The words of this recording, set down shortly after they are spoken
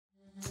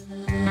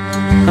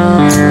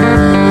All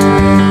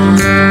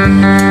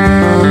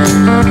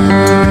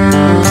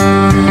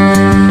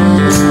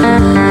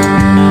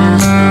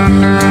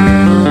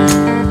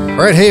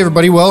right, hey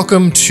everybody,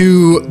 welcome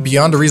to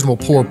Beyond a Reasonable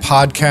Pour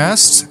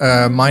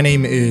podcast. My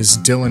name is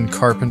Dylan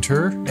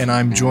Carpenter, and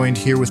I'm joined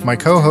here with my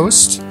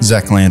co-host,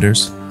 Zach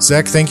Landers.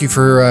 Zach, thank you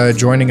for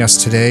joining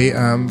us today.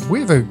 We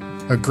have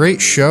a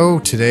great show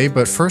today,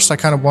 but first I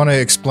kind of want to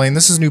explain,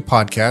 this is a new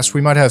podcast.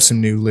 We might have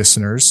some new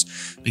listeners.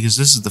 Because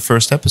this is the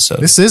first episode.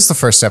 This is the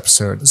first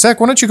episode. Zach,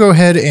 why don't you go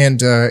ahead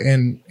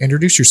and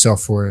introduce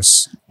yourself for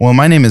us? Well,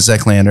 my name is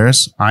Zach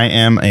Landers. I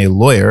am a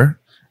lawyer.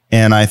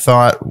 And I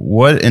thought,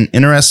 what an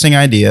interesting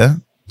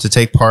idea to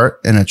take part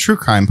in a true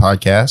crime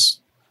podcast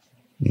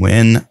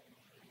when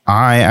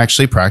I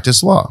actually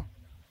practice law.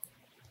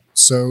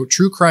 So,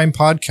 true crime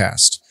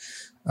podcast.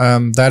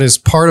 That is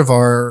part of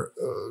our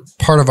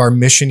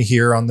mission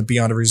here on the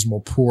Beyond a Reasonable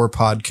Pour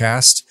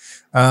podcast.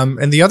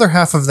 And the other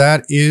half of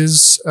that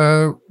is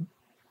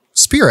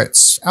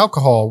spirits,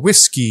 alcohol,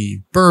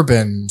 whiskey,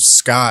 bourbon,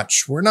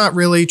 scotch. We're not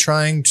really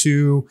trying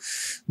to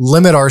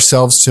limit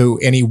ourselves to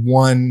any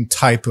one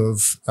type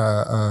of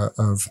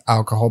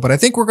alcohol, but I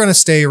think we're going to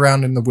stay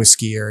around in the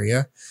whiskey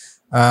area.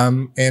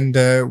 And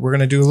we're going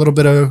to do a little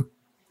bit of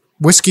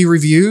whiskey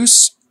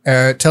reviews,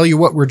 tell you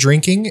what we're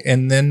drinking,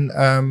 and then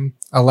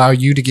allow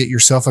you to get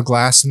yourself a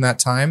glass in that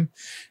time.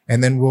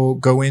 And then we'll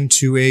go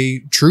into a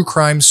true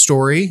crime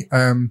story.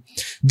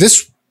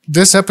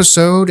 This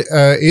episode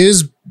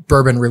is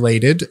bourbon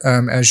related,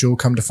 as you'll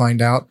come to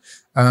find out.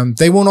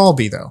 They won't all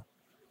be, though.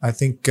 I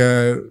think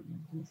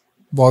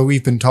while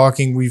we've been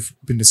talking, we've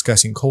been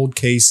discussing cold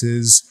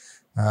cases,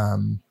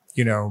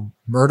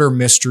 murder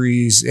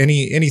mysteries,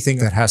 anything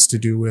that has to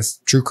do with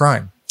true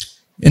crime.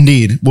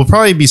 Indeed. We'll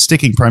probably be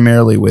sticking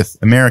primarily with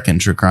American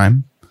true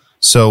crime.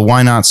 So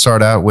why not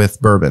start out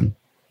with bourbon?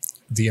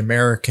 The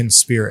American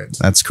spirit.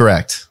 That's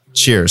correct.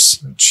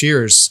 Cheers.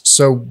 Cheers.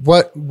 So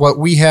what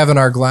we have in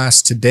our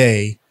glass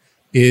today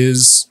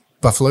is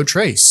Buffalo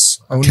Trace,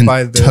 owned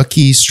by the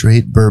Kentucky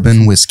Straight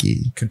Bourbon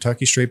Whiskey.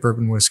 Kentucky Straight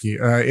Bourbon Whiskey.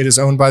 It is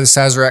owned by the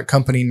Sazerac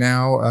Company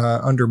now,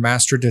 under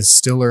master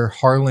distiller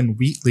Harlan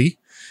Wheatley,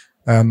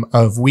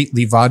 of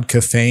Wheatley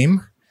vodka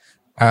fame.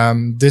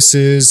 This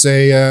is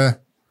a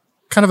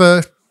kind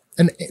of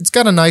it's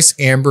got a nice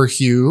amber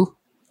hue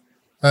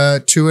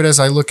to it as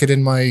I look at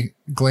in my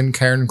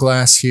Glencairn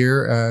glass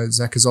here.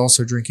 Zach is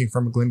also drinking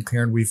from a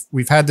Glencairn.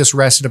 We've had this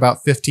rested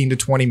about 15 to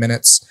 20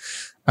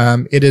 minutes.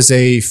 It is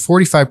a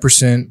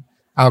 45%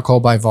 alcohol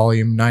by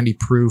volume, 90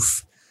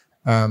 proof.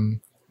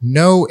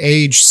 No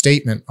age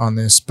statement on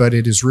this, but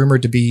it is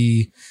rumored to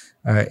be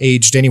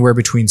aged anywhere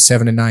between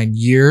 7 and 9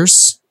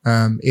 years.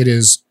 It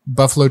is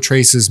Buffalo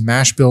Trace's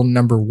mash bill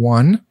number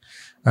 1,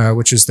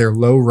 which is their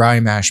low rye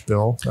mash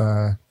bill.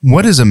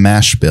 What is a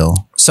mash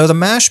bill? So the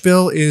mash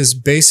bill is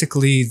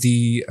basically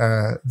the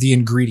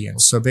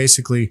ingredients. So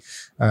basically,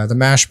 the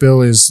mash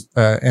bill is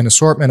an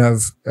assortment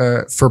of,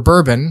 for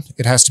bourbon,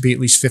 it has to be at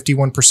least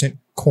 51%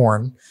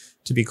 corn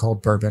to be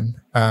called bourbon.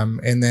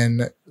 And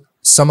then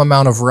some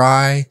amount of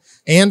rye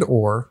and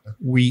or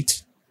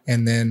wheat,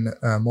 and then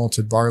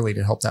malted barley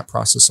to help that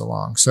process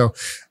along. So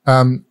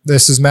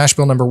this is mash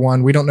bill number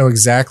 1. We don't know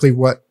exactly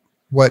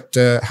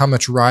how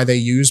much rye they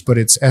use, but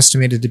it's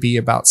estimated to be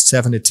about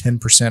 7 to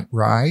 10%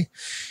 rye.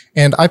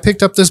 And I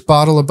picked up this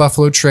bottle of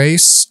Buffalo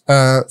Trace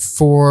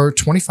for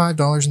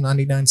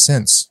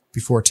 $25.99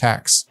 before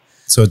tax.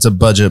 So it's a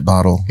budget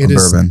bottle of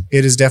bourbon.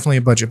 It is definitely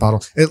a budget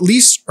bottle, at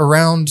least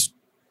around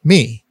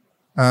me.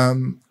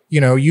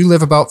 You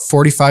live about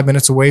 45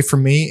 minutes away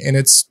from me, and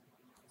it's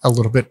a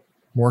little bit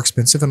more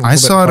expensive. And I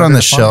saw it on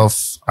the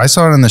shelf. I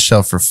saw it on the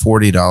shelf for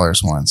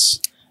 $40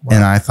 once. Wow.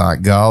 And I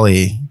thought,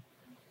 golly,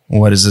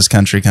 what is this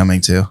country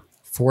coming to?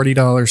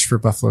 $40 for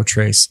Buffalo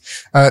Trace.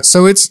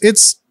 So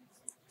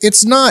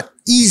it's not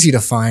easy to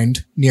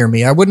find near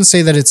me. I wouldn't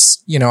say that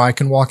it's, I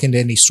can walk into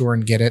any store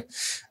and get it.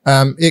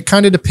 It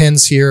kind of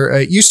depends here.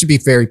 It used to be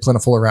very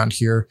plentiful around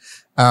here.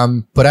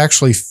 But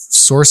actually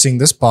sourcing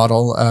this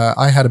bottle,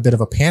 I had a bit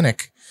of a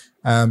panic,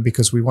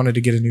 because we wanted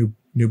to get a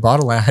new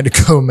bottle. I had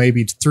to go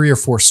maybe 3 or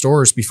 4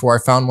 stores before I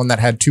found one that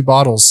had 2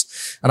 bottles,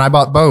 and I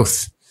bought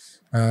both.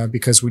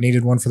 Because we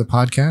needed one for the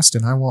podcast,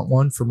 and I want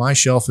one for my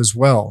shelf as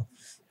well.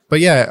 But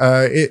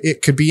yeah,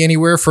 it could be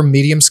anywhere from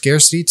medium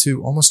scarcity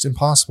to almost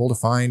impossible to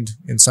find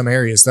in some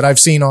areas that I've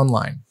seen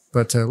online.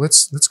 But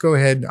let's go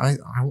ahead. I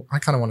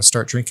kind of want to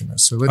start drinking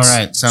this. So let's. All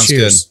right, sounds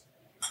cheers.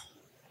 Good.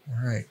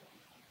 All right.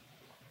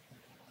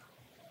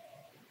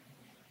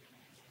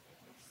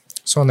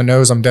 So on the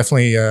nose, I'm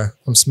definitely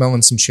I'm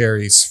smelling some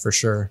cherries for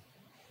sure.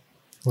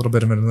 A little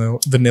bit of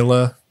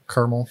vanilla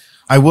caramel.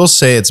 I will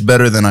say it's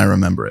better than I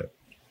remember it.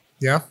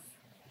 Yeah.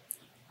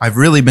 I've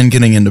really been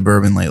getting into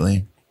bourbon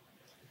lately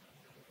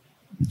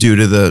due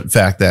to the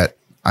fact that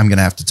I'm going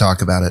to have to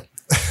talk about it.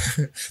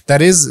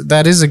 That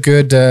is a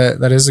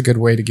good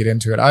way to get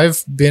into it.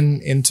 I've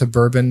been into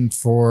bourbon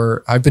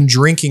I've been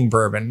drinking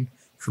bourbon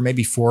for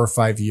maybe 4 or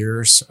 5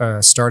 years.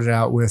 Started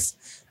out with,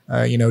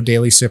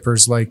 daily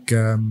sippers like,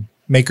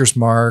 Maker's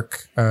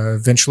Mark.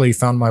 Eventually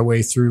found my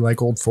way through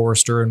like Old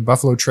Forester, and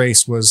Buffalo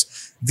Trace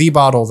was the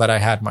bottle that I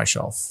had on my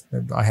shelf.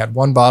 I had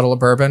one bottle of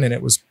bourbon, and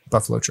it was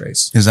Buffalo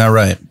Trace. Is that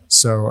right?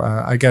 So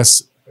I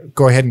guess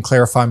go ahead and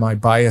clarify my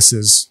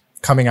biases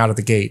coming out of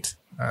the gate.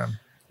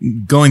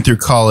 Going through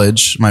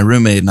college, my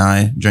roommate and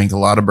I drank a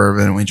lot of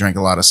bourbon and we drank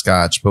a lot of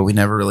scotch, but we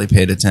never really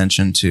paid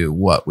attention to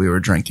what we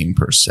were drinking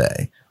per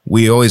se.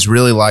 We always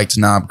really liked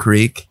Knob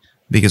Creek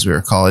because we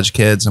were college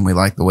kids and we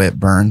liked the way it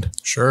burned.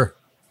 Sure.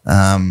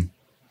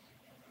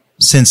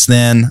 Since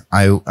then,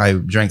 I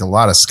drank a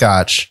lot of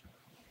scotch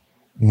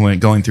when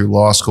going through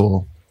law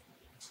school,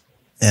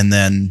 and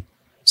then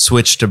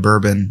switched to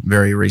bourbon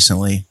very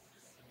recently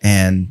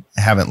and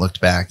haven't looked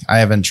back. I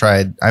haven't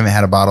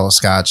had a bottle of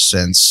scotch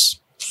since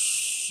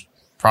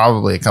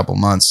probably a couple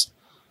months,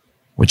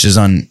 which is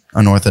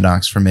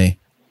unorthodox for me.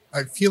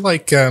 I feel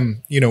like,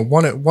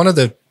 one of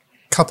the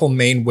couple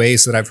main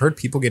ways that I've heard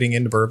people getting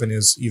into bourbon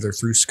is either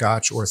through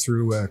scotch or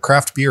through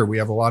craft beer. We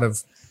have a lot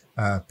of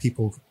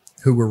people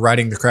who were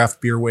riding the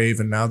craft beer wave,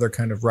 and now they're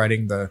kind of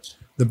riding the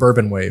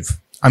bourbon wave.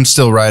 I'm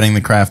still riding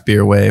the craft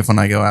beer wave when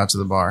I go out to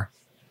the bar.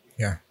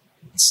 Yeah.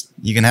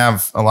 You can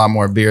have a lot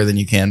more beer than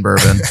you can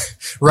bourbon.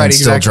 Right. And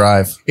still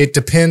drive. It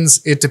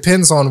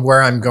depends on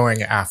where I'm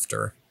going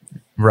after.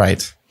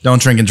 Right.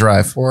 Don't drink and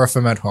drive. Or if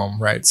I'm at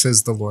home, right?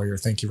 Says the lawyer.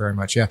 Thank you very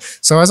much. Yeah.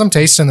 So as I'm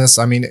tasting this,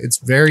 I mean,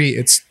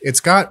 it's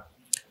got,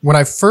 when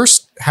I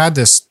first had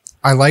this,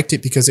 I liked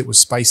it because it was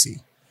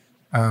spicy.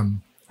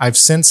 I've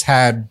since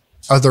had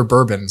other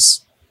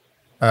bourbons,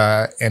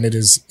 and it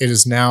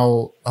is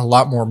now a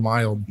lot more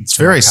mild. It's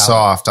very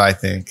soft, I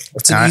think.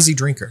 It's an easy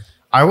drinker.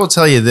 I will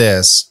tell you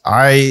this.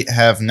 I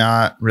have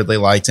not really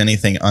liked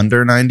anything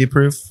under 90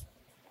 proof,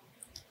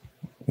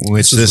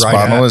 which this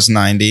bottle is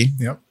 90.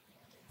 Yep.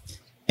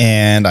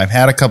 And I've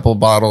had a couple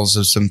bottles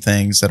of some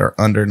things that are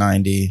under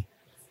 90,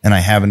 and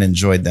I haven't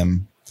enjoyed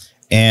them.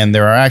 And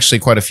there are actually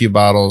quite a few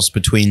bottles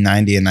between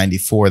 90 and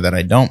 94 that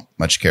I don't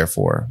much care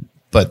for.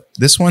 But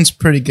this one's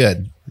pretty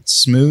good. It's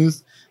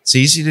smooth. It's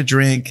easy to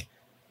drink.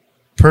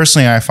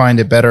 Personally, I find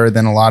it better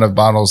than a lot of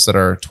bottles that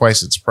are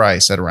twice its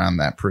price at around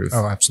that proof.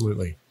 Oh,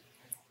 absolutely.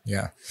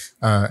 Yeah.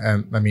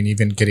 And I mean,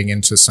 even getting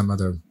into some of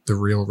the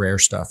real rare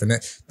stuff. And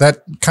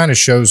that kind of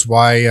shows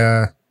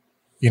why,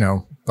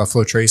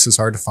 Buffalo Trace is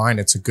hard to find.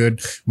 It's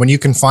when you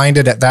can find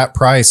it at that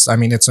price, I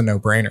mean, it's a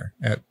no-brainer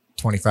at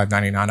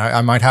 $25.99.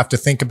 I might have to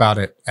think about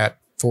it at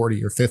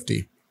 $40 or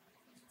 $50,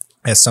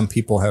 as some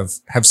people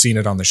have seen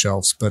it on the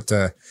shelves. But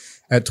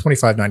at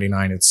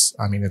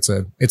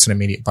 $25.99, it's an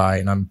immediate buy,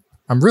 and I'm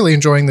really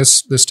enjoying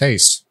this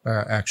taste.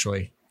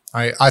 Actually,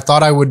 I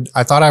thought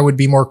I would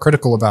be more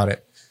critical about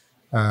it.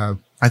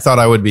 I thought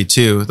I would be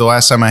too. The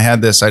last time I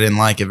had this, I didn't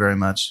like it very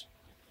much.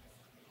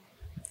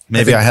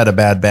 Maybe I had a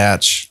bad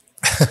batch.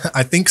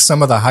 I think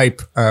some of the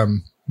hype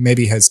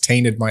maybe has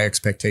tainted my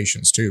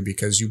expectations too,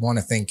 because you want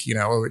to think,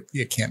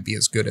 it can't be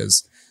as good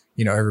as,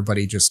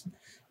 everybody just,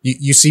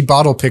 you see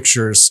bottle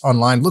pictures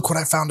online. Look what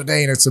I found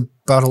today. And it's a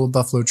bottle of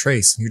Buffalo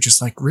Trace. And you're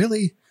just like,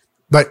 really?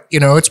 But,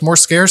 it's more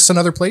scarce than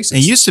other places.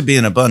 It used to be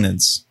in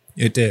abundance.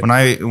 It did. When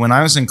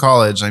I was in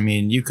college, I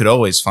mean, you could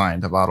always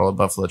find a bottle of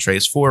Buffalo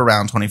Trace for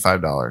around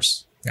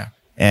 $25. Yeah.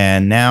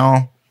 And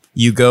now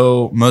you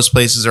go, most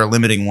places are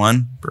limiting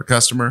one per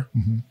customer.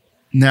 Mm-hmm.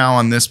 Now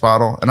on this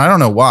bottle. And I don't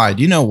know why.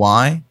 Do you know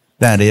why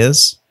that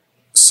is?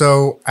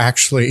 So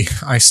actually,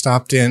 I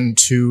stopped in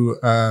to,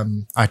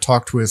 I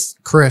talked with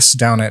Chris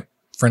down at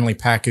Friendly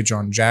Package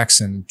on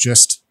Jackson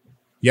just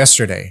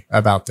yesterday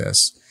about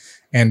this.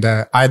 And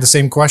I had the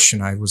same question.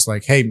 I was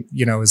like, hey,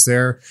 is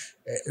there,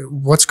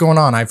 what's going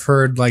on? I've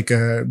heard like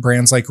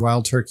brands like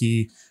Wild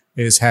Turkey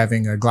is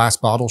having a glass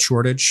bottle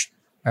shortage.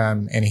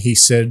 And he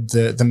said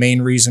the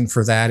main reason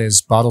for that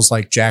is bottles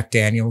like Jack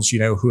Daniels,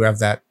 who have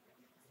that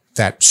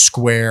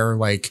square,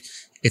 like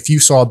if you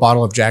saw a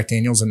bottle of Jack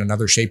Daniels in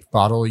another shaped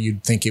bottle,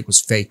 you'd think it was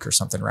fake or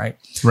something, right?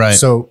 Right.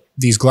 So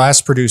these glass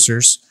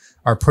producers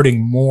are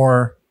putting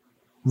more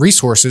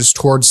resources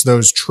towards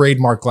those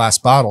trademark glass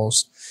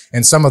bottles.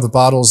 And some of the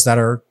bottles that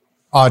are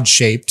odd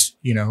shaped,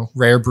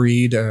 rare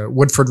breed,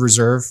 Woodford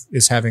Reserve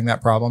is having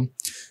that problem.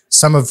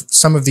 Some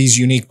of these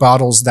unique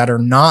bottles that are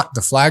not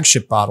the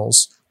flagship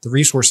bottles, the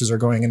resources are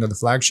going into the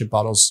flagship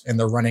bottles, and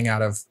they're running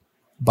out of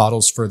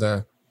bottles for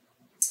the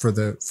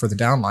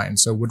downline.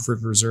 So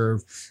Woodford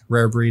Reserve,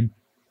 rare breed.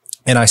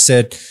 And I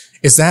said,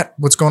 is that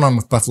what's going on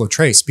with Buffalo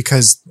Trace?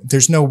 Because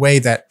there's no way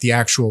that the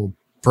actual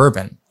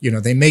bourbon,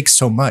 they make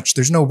so much.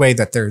 There's no way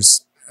that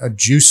there's a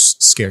juice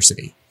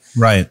scarcity.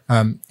 Right.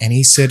 And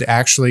he said,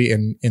 actually,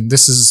 and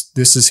this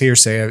is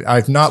hearsay.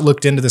 I've not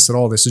looked into this at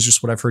all. This is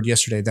just what I've heard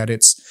yesterday, that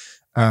it's,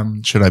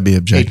 should I be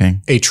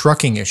objecting? A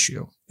trucking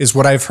issue is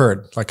what I've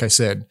heard. Like I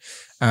said,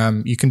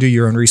 you can do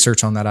your own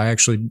research on that.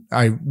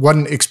 I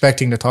wasn't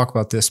expecting to talk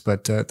about this,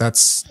 but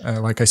that's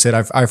like I said,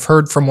 I've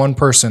heard from one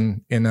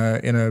person in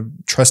a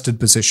trusted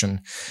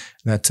position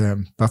that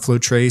Buffalo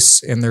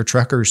Trace and their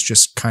truckers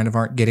just kind of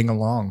aren't getting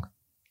along.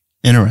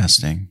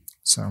 Interesting.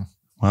 So,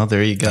 well,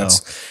 there you go.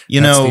 That's the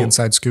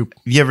inside scoop.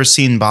 Have you ever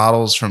seen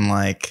bottles from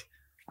like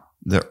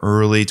the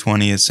early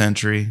 20th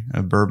century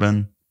of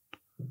bourbon?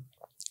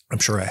 I'm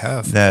sure I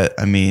have. That,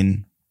 I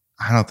mean,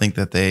 I don't think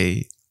that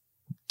they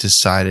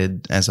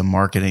decided as a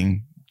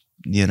marketing,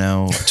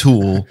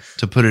 tool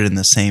to put it in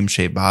the same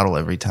shape bottle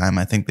every time.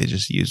 I think they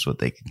just used what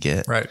they could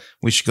get. Right.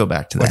 We should go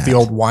back to like that. the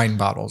old wine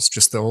bottles,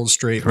 just the old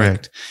straight.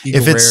 Correct. Like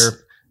Eagle If it's,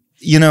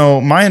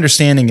 Rare. my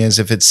understanding is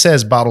if it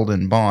says bottled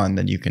in bond,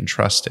 then you can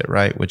trust it,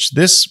 right? Which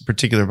this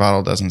particular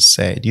bottle doesn't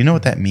say. Do you know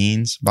what that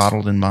means?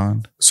 Bottled in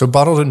bond? So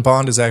bottled in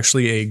bond is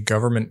actually a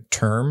government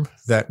term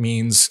that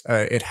means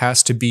it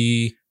has to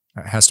be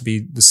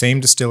the same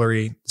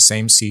distillery, the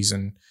same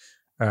season.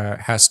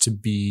 Has to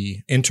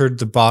be entered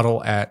the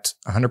bottle at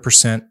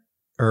 100%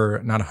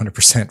 or not 100%,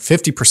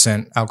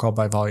 50% alcohol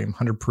by volume,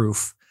 100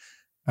 proof.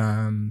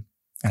 And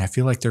I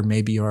feel like there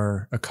maybe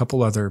are a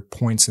couple other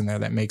points in there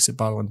that makes it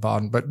bottled in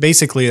bond, but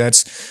basically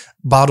that's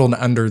bottled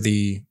under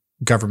the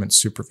government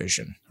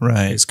supervision.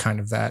 Right. Is kind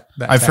of that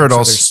I've heard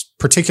also there's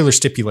particular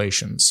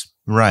stipulations.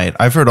 Right.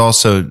 I've heard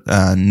also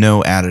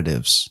no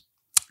additives.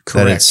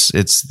 Correct. That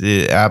it's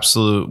the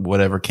absolute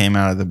whatever came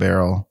out of the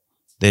barrel.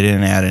 They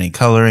didn't add any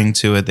coloring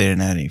to it. They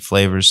didn't add any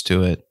flavors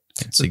to it.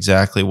 It's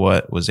exactly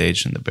what was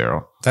aged in the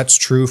barrel. That's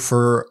true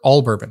for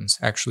all bourbons.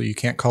 Actually, you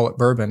can't call it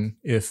bourbon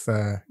if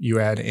you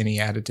add any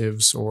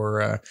additives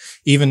or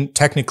even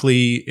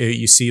technically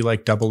you see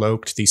like double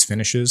oaked, these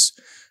finishes.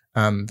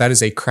 That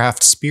is a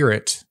craft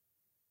spirit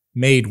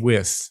made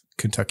with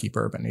Kentucky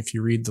bourbon. If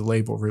you read the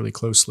label really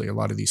closely, a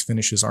lot of these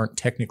finishes aren't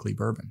technically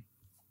bourbon.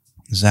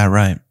 Is that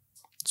right?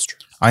 It's true.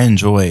 I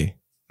enjoy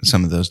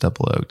some of those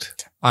double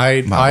oaked.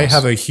 I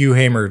have a Hugh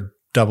Hamer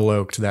double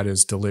oaked that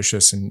is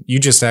delicious, and you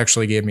just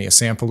actually gave me a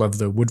sample of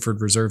the Woodford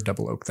Reserve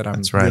double oak that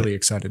I'm really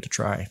excited to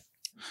try.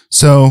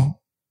 So,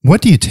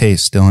 what do you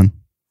taste, Dylan?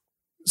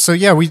 So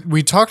yeah,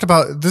 we talked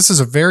about this is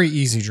a very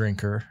easy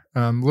drinker.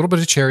 A little bit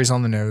of cherries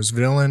on the nose,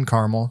 vanilla and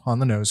caramel on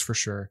the nose for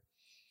sure.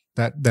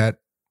 That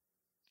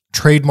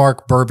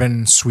trademark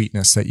bourbon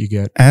sweetness that you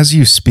get. As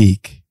you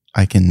speak,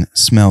 I can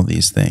smell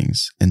these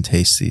things and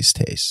taste these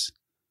tastes.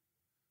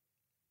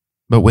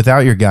 But without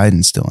your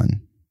guidance,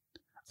 Dylan,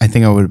 I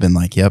think I would have been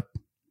like, yep,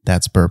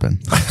 that's bourbon.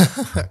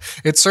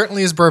 It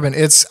certainly is bourbon.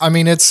 It's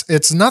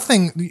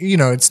nothing,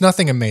 it's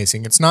nothing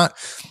amazing. It's not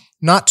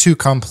too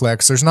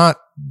complex. There's not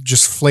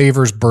just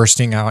flavors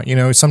bursting out.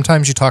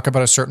 Sometimes you talk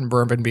about a certain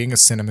bourbon being a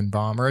cinnamon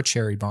bomb or a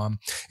cherry bomb.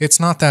 It's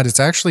not that. It's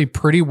actually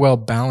pretty well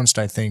balanced,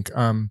 I think.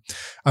 I'm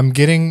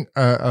getting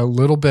a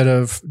little bit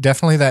of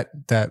definitely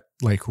that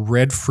like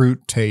red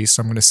fruit taste.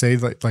 I'm going to say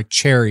like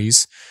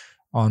cherries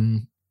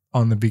on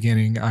the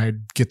beginning.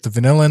 I'd get the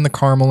vanilla and the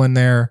caramel in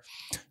there.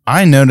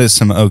 I noticed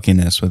some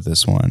oakiness with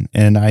this one,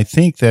 and I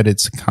think that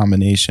it's a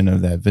combination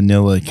of that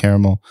vanilla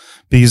caramel,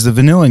 because the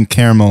vanilla and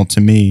caramel,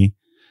 to me,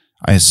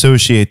 I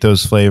associate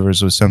those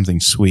flavors with something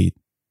sweet.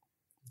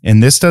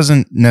 And this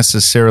doesn't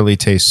necessarily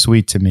taste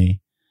sweet to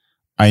me.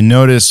 I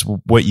notice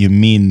what you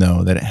mean,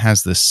 though, that it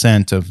has the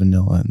scent of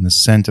vanilla and the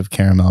scent of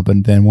caramel,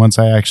 but then once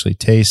I actually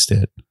taste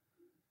it,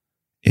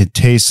 it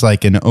tastes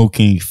like an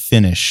oaky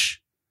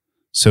finish,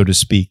 so to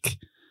speak,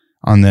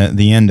 on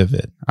the end of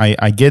it.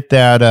 I get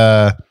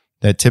that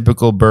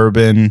typical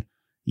bourbon,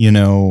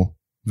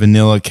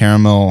 vanilla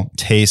caramel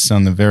taste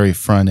on the very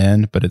front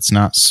end, but it's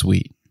not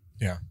sweet.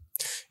 Yeah.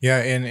 Yeah.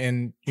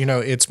 And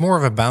it's more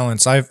of a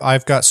balance.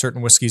 I've got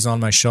certain whiskeys on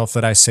my shelf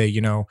that I say,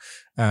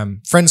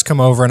 friends come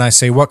over and I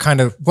say, what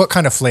kind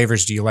of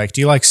flavors do you like?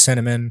 Do you like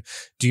cinnamon?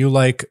 Do you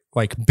like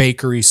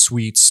bakery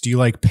sweets? Do you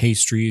like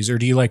pastries, or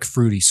do you like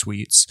fruity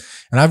sweets?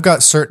 And I've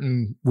got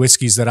certain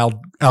whiskeys that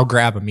I'll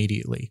grab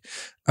immediately.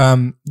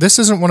 This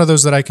isn't one of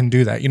those that I can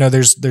do that.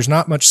 There's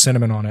not much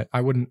cinnamon on it. I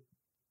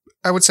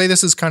would say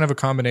this is kind of a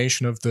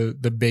combination of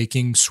the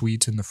baking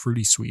sweet and the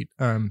fruity sweet.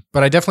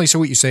 But I definitely see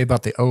what you say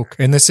about the oak.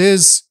 And this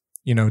is,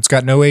 it's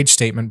got no age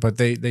statement, but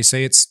they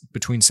say it's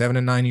between 7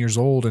 and 9 years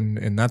old,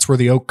 and that's where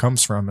the oak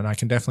comes from. And I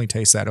can definitely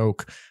taste that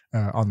oak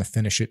on the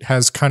finish. It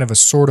has kind of a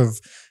sort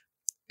of,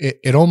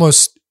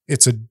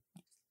 it's a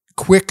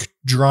quick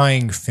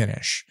drying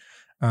finish.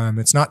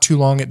 It's not too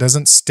long. It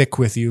doesn't stick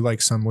with you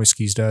like some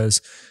whiskeys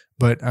does,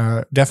 but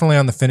definitely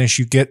on the finish,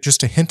 you get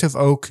just a hint of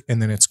oak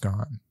and then it's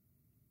gone.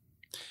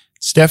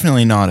 It's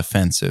definitely not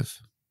offensive.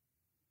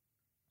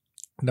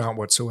 Not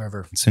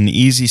whatsoever. It's an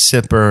easy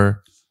sipper.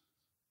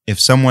 If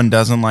someone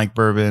doesn't like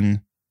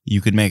bourbon,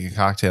 you could make a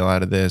cocktail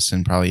out of this,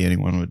 and probably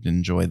anyone would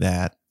enjoy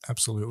that.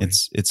 Absolutely.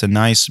 It's a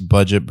nice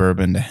budget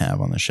bourbon to have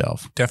on the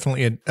shelf.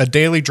 Definitely a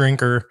daily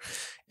drinker,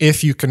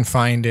 if you can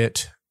find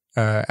it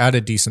at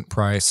a decent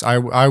price.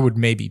 I would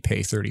maybe pay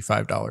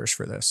 $35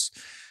 for this.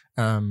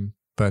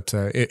 But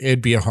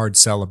it'd be a hard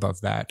sell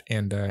above that.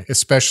 And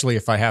especially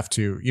if I have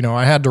to,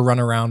 I had to run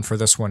around for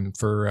this one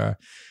for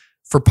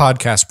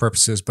podcast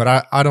purposes, but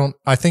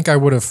I think I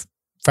would have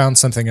found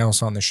something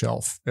else on the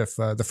shelf if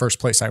the first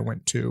place I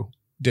went to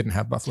didn't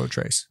have Buffalo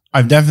Trace.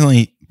 I've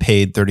definitely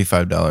paid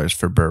 $35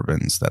 for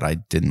bourbons that I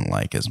didn't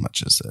like as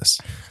much as this.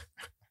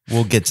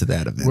 We'll get to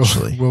that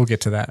eventually. We'll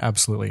get to that.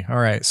 Absolutely. All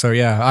right. So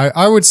yeah,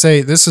 I would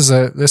say this is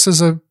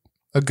a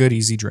good,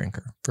 easy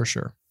drinker for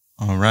sure.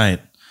 All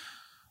right.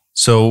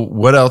 So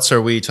what else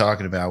are we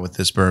talking about with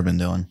this bourbon,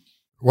 Dylan?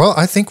 Well,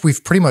 I think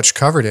we've pretty much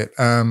covered it.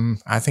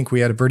 I think we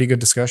had a pretty good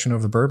discussion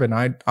of the bourbon.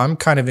 I'm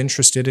kind of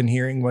interested in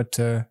hearing what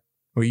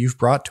you've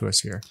brought to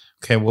us here.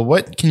 Okay, well,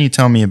 what can you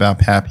tell me about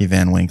Pappy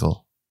Van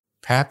Winkle?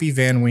 Pappy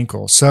Van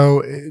Winkle.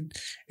 So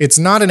it's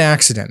not an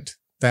accident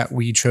that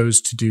we chose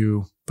to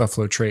do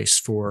Buffalo Trace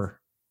for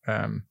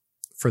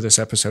this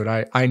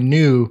episode. I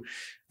knew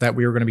that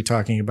we were going to be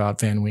talking about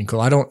Van Winkle.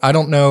 I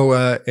don't know,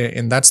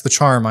 and that's the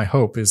charm, I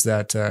hope, is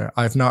that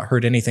I've not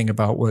heard anything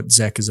about what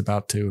Zek is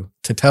about to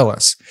tell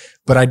us.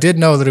 But I did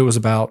know that it was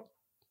about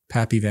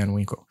Pappy Van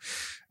Winkle.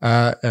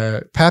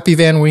 Pappy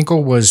Van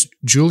Winkle was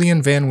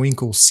Julian Van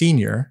Winkle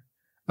Sr.,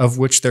 of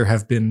which there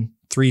have been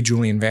 3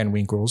 Julian Van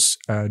Winkles.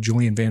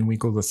 Julian Van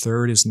Winkle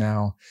III is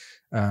now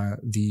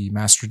the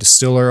master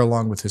distiller,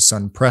 along with his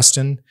son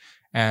Preston,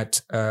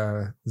 at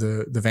the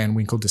Van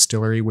Winkle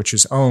Distillery, which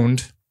is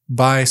owned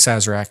by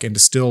Sazerac and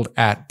distilled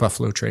at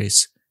Buffalo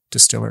Trace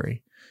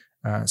Distillery.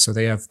 So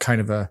they have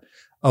kind of a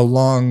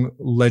long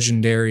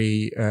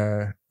legendary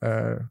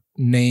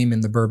name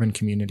in the bourbon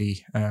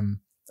community.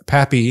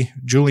 Pappy,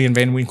 Julian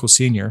Van Winkle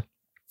Sr.,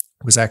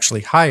 was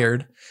actually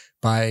hired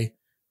by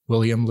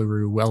William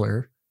LaRue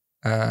Weller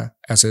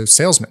as a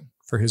salesman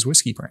for his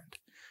whiskey brand.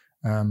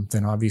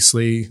 Then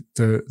obviously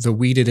the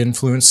weeded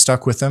influence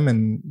stuck with him,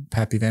 and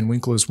Pappy Van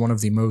Winkle is one of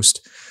the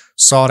most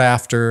sought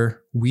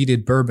after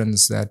weeded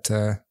bourbons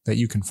that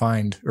you can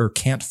find or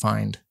can't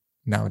find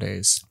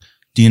nowadays.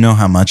 Do you know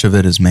how much of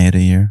it is made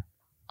a year?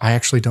 I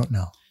actually don't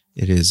know.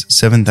 It is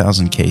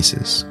 7,000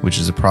 cases, which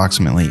is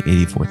approximately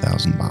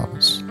 84,000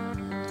 bottles.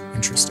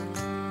 Interesting.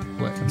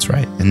 What? That's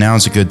right. And now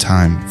is a good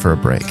time for a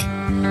break.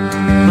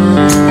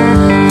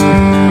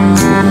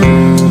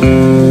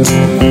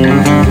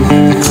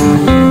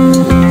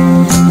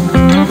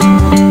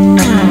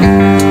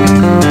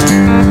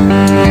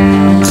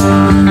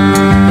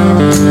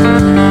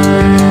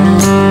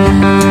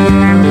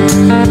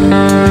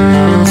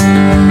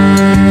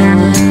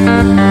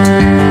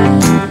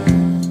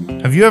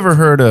 Have you ever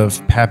heard of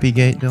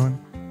Pappygate, Dylan?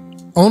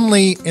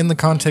 Only in the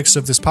context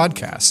of this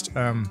podcast.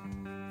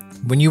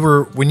 When you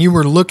were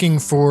looking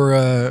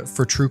for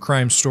true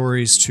crime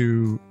stories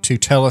to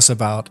tell us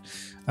about,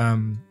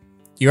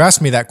 you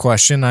asked me that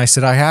question. I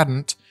said I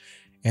hadn't,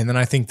 and then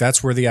I think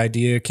that's where the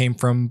idea came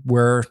from,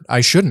 where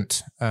I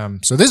shouldn't.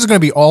 So this is going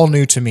to be all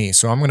new to me.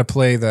 So I'm going to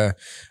play the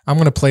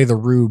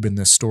rube in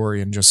this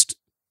story and just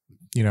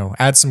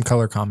add some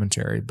color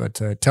commentary.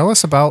 But tell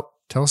us about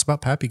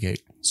Pappygate.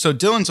 So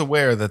Dylan's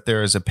aware that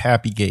there is a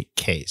Pappygate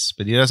case,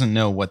 but he doesn't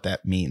know what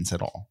that means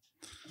at all.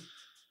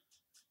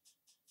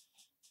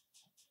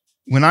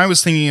 When I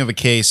was thinking of a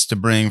case to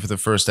bring for the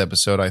first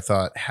episode, I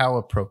thought, how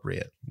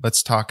appropriate.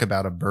 Let's talk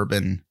about a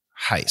bourbon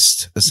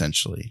heist,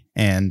 essentially.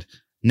 And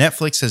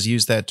Netflix has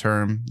used that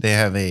term. They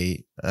have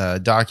a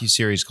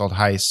docuseries called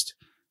Heist.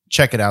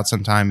 Check it out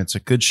sometime. It's a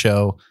good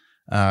show.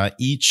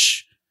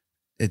 It's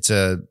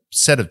a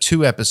set of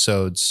 2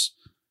 episodes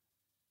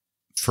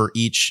for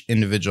each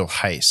individual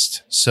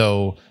heist.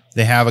 So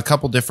they have a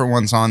couple different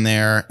ones on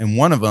there, and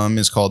one of them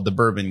is called The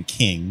Bourbon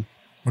King,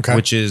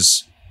 which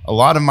is a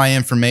lot of my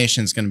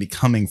information is going to be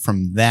coming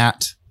from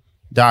that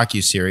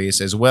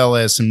docuseries, as well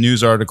as some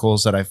news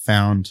articles that I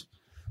found.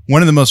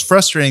 One of the most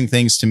frustrating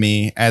things to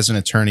me as an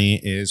attorney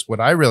is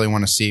what I really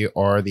want to see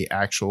are the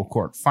actual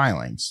court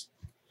filings.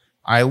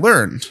 I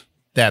learned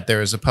that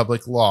there is a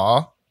public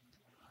law,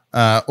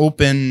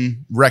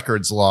 open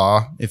records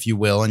law, if you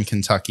will, in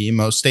Kentucky.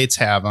 Most states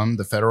have them.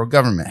 The federal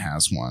government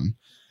has one.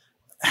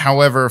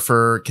 However,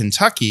 for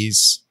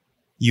Kentucky's,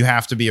 you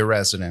have to be a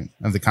resident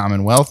of the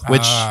Commonwealth,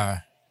 which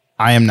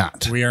I am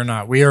not. We are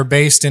not. We are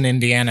based in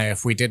Indiana,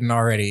 if we didn't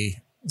already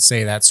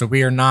say that. So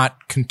we are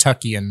not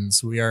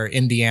Kentuckians. We are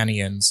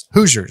Indianians.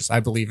 Hoosiers,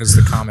 I believe, is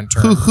the common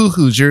term.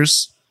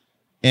 Hoosiers.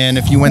 And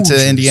if you went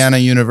to Indiana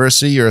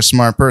University, you're a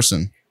smart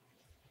person.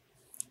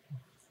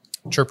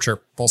 Chirp,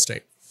 chirp. Ball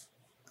State.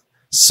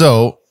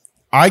 So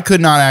I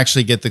could not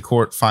actually get the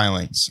court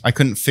filings. I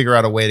couldn't figure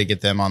out a way to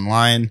get them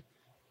online.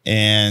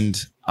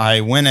 And I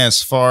went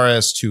as far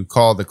as to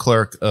call the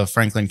clerk of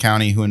Franklin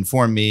County, who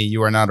informed me,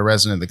 you are not a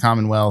resident of the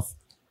Commonwealth.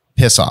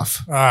 Piss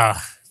off.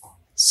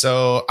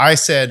 So I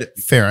said,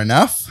 fair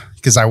enough,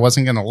 because I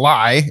wasn't going to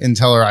lie and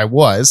tell her I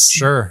was.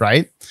 Sure.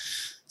 Right?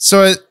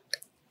 So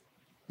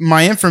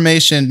my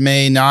information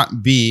may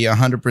not be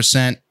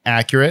 100%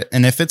 accurate.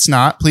 And if it's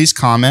not, please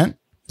comment.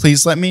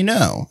 Please let me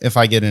know if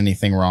I get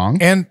anything wrong.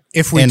 And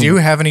if we do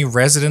have any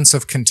residents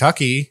of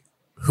Kentucky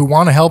who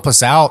want to help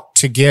us out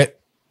to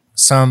get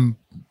some,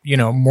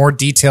 more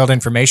detailed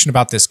information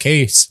about this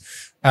case,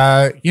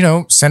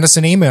 send us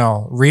an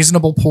email,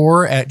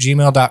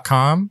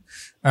 reasonablepoor@gmail.com.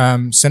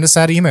 Send us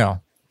that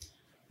email.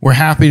 We're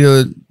happy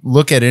to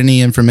look at any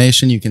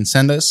information you can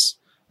send us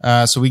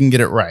so we can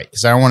get it right,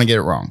 because I don't want to get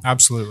it wrong.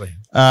 Absolutely.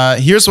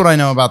 Here's what I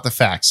know about the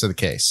facts of the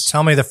case.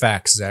 Tell me the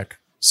facts, Zach.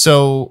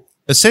 So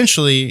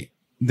essentially,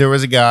 there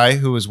was a guy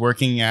who was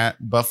working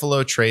at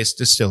Buffalo Trace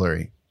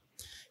Distillery.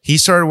 He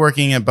started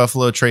working at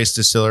Buffalo Trace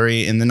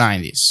Distillery in the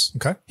 90s.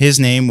 Okay. His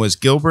name was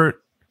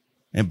Gilbert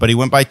but he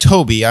went by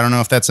Toby. I don't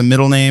know if that's a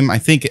middle name. I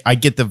think I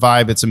get the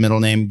vibe it's a middle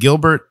name.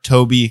 Gilbert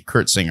Toby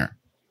Kurtzinger.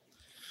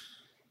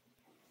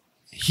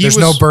 There's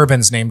no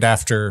bourbons named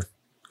after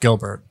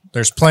Gilbert.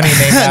 There's plenty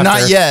named after.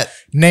 Not yet.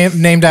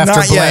 Named after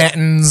Not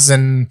Blanton's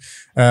and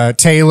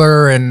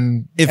Taylor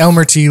and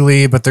Elmer T.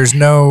 Lee, but there's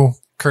no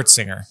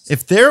Kurtzinger.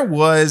 If there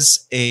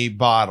was a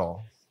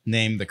bottle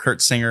named the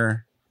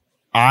Kurtzinger,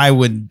 I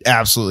would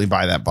absolutely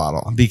buy that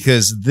bottle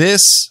because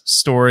this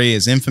story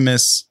is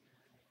infamous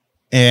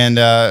and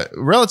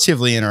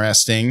relatively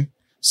interesting.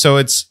 So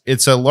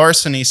it's a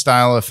larceny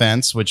style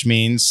offense, which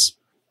means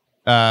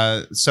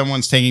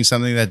someone's taking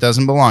something that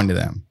doesn't belong to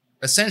them.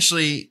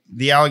 Essentially,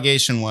 the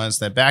allegation was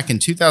that back in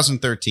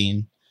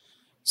 2013,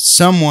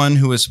 someone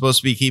who was supposed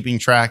to be keeping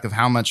track of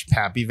how much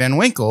Pappy Van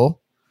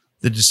Winkle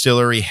the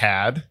distillery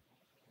had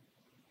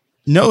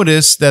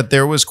noticed that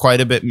there was quite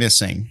a bit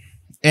missing.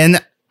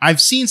 And I've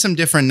seen some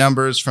different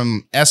numbers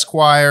from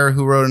Esquire,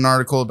 who wrote an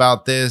article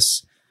about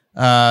this.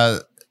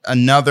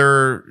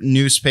 Another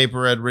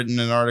newspaper had written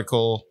an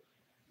article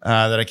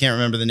that I can't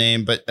remember the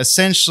name, but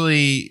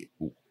essentially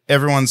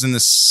everyone's in the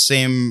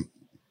same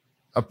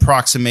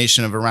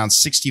approximation of around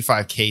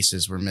 65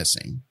 cases were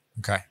missing.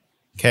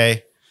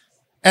 Okay.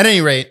 At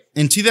any rate,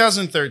 in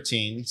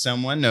 2013,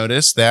 someone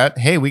noticed that,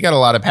 hey, we got a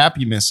lot of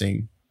Pappy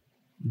missing.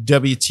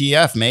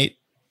 WTF, mate.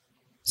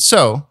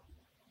 So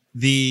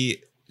the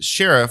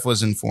sheriff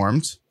was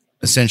informed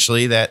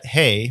essentially that,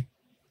 hey,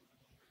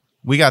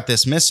 we got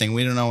this missing.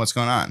 We don't know what's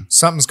going on.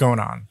 Something's going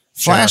on.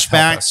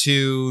 Flashback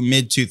to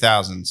mid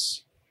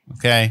 2000s.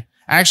 Okay.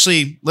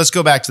 Actually, let's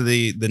go back to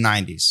the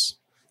 90s.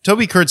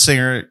 Toby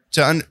Kurtzinger,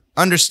 to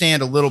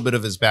understand a little bit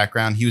of his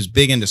background, he was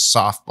big into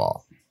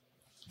softball.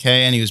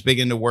 Okay. And he was big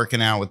into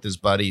working out with his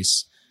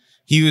buddies.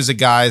 He was a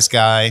guy's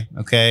guy.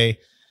 Okay.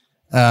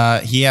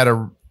 He had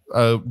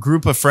a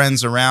group of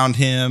friends around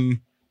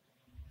him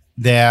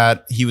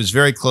that he was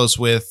very close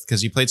with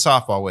because he played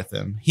softball with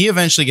them. He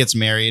eventually gets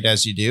married,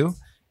 as you do.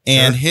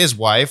 And his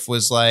wife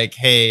was like,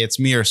 hey, it's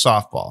me or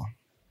softball.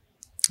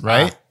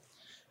 Right?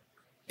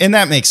 And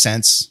that makes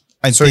sense.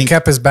 So he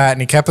kept his bat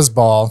and he kept his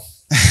ball.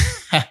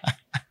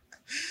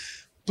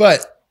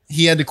 But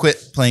he had to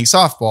quit playing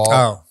softball.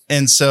 Oh.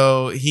 And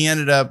so he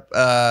ended up,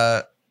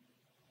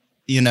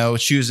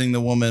 choosing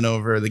the woman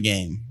over the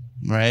game.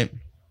 Right?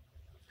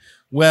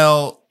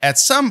 Well, at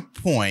some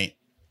point,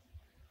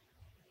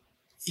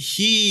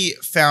 he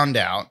found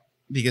out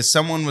because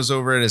someone was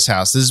over at his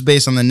house. This is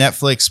based on the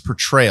Netflix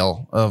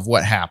portrayal of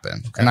what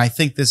happened. Okay. And I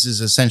think this is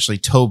essentially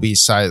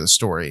Toby's side of the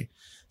story.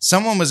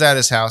 Someone was at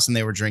his house and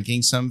they were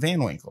drinking some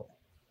Van Winkle.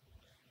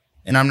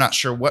 And I'm not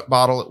sure what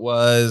bottle it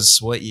was,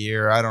 what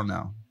year, I don't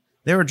know.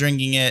 They were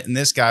drinking it and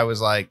this guy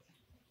was like,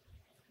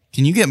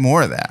 can you get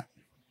more of that?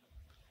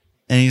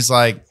 And he's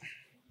like,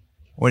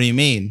 what do you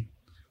mean?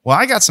 Well,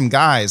 I got some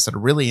guys that are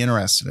really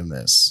interested in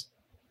this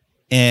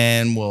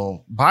and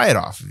will buy it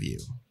off of you.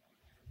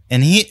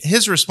 And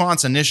his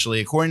response initially,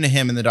 according to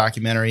him in the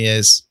documentary,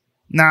 is,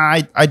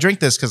 nah, I drink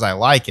this because I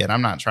like it.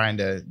 I'm not trying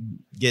to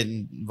get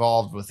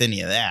involved with any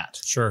of that.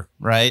 Sure.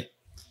 Right?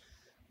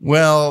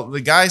 Well,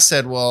 the guy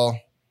said, well,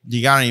 do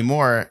you got any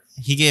more?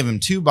 He gave him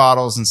 2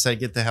 bottles and said,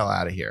 get the hell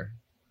out of here.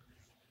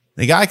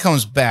 The guy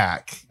comes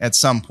back at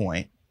some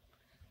point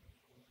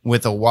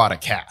with a wad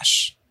of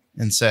cash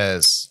and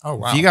says, oh,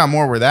 wow, if you got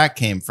more where that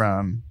came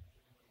from,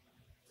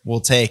 we'll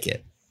take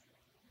it.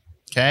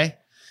 Okay.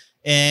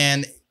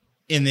 And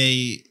in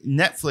the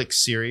Netflix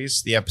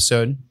series, the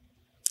episode,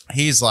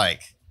 he's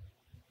like,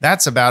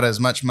 that's about as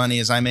much money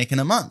as I make in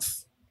a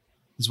month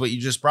is what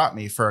you just brought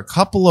me for a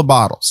couple of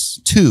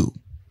bottles, 2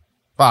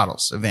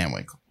 bottles of Van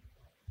Winkle.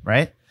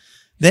 Right.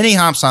 Then he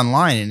hops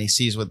online and he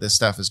sees what this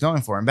stuff is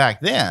going for. And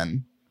back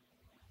then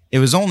it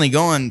was only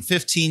going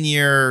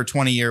 15-year,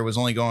 20-year was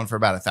only going for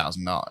about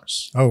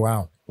 $1,000. Oh,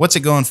 wow. What's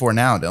it going for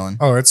now, Dylan?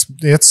 Oh,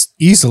 it's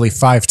easily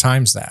 5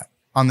 times that.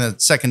 On the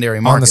secondary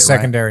market. On the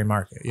secondary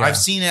market. Yeah. I've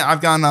seen it. I've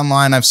gone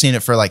online. I've seen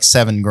it for like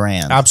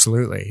 $7,000.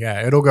 Absolutely.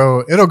 Yeah. It'll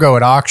go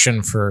at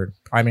auction for,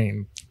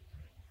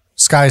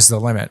 sky's the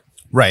limit.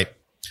 Right.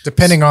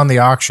 Depending on the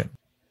auction.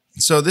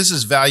 So this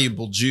is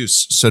valuable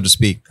juice, so to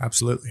speak.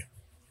 Absolutely.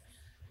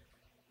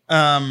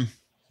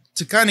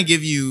 To kind of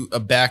give you a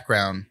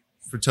background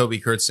for Toby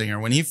Kurtzinger,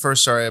 when he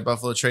first started at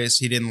Buffalo Trace,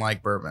 he didn't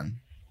like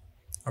bourbon.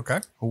 Okay.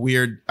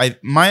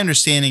 My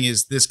understanding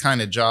is this kind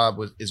of job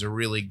is a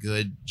really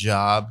good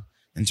job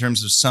in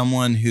terms of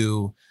someone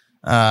who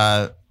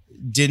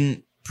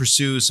didn't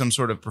pursue some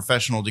sort of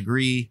professional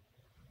degree.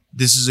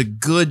 This is a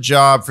good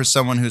job for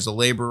someone who's a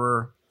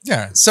laborer.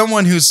 Yeah.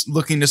 Someone who's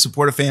looking to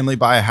support a family,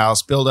 buy a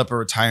house, build up a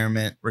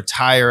retirement,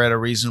 retire at a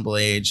reasonable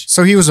age.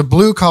 So he was a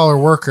blue collar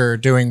worker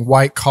doing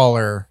white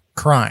collar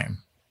crime.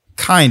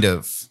 Kind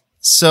of.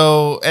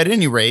 So at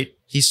any rate,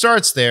 he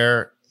starts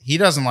there. He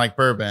doesn't like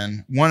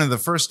bourbon. One of the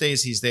first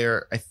days he's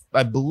there,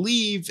 I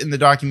believe in the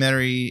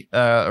documentary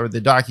or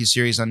the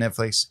docuseries on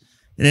Netflix,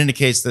 it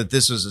indicates that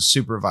this was a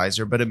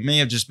supervisor, but it may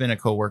have just been a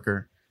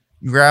coworker.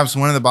 He grabs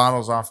one of the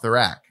bottles off the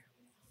rack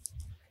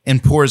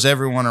and pours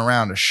everyone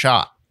around a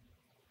shot.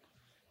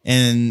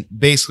 and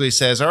basically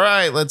says, all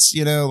right, let's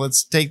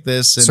take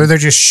this. And So they're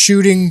just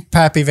shooting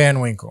Pappy Van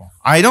Winkle.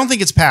 I don't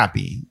think it's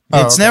Pappy.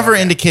 Oh, It's okay, never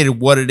okay. indicated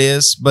what it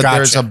is, but Gotcha.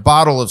 there's a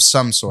bottle of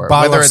some sort.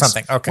 Bottle whether of it's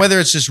something. Okay. Whether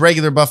it's just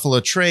regular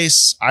Buffalo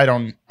Trace, I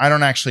don't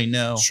actually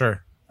know.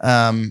 Sure.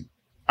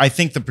 I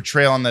think the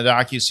portrayal on the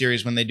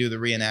docuseries when they do the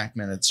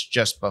reenactment, it's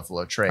just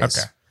Buffalo Trace.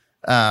 Okay.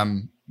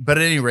 But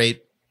at any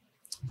rate,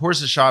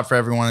 pours a shot for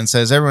everyone and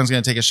says everyone's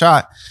going to take a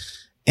shot.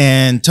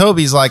 And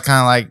Toby's like, kind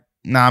of like,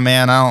 nah,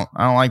 man, I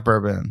don't like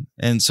bourbon.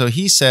 And so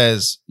he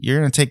says, you're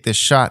going to take this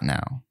shot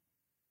now.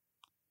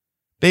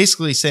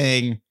 Basically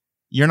saying,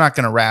 you're not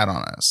going to rat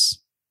on us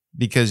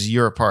because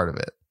you're a part of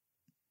it.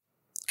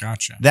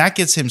 Gotcha. That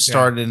gets him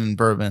started in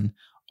bourbon.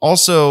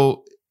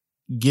 Also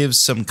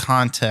gives some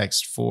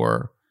context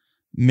for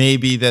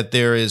maybe that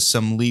there is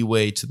some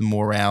leeway to the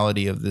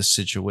morality of this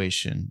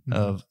situation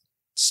of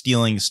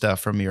stealing stuff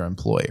from your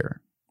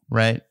employer,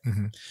 right?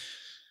 Mm-hmm.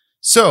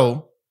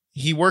 So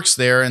he works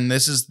there, and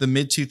this is the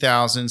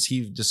mid-2000s.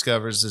 He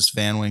discovers this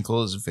Van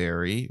Winkle is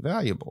very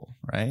valuable,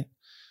 right?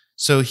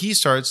 So he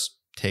starts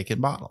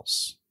taking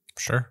bottles.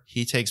 Sure.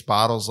 He takes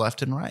bottles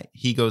left and right.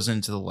 He goes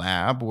into the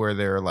lab where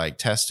they're like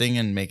testing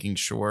and making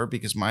sure,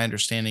 because my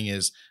understanding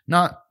is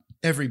not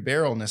every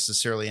barrel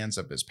necessarily ends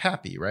up as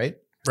Pappy, right?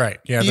 Right.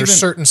 Yeah. Even- There's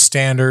certain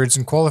standards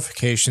and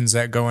qualifications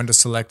that go into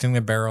selecting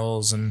the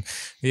barrels. And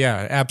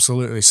yeah,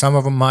 absolutely. Some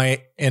of them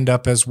might end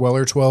up as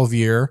Weller 12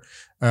 year,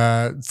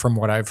 from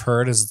what I've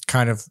heard, is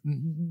kind of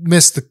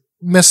missed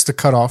the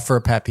cutoff for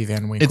a Pappy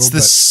Van Winkle. It's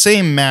the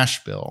same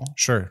mash bill,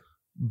 Sure.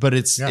 but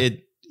it's, Yeah.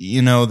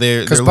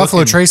 they're Because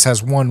Buffalo Trace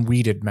has one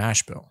weeded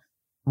mash bill.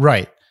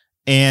 Right.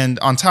 And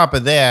on top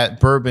of that,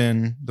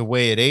 bourbon, the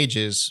way it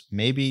ages,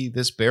 maybe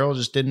this barrel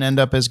just didn't end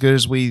up as good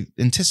as we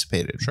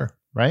anticipated. Sure.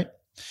 Right.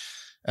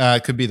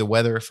 It could be the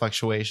weather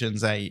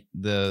fluctuations through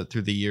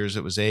the years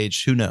it was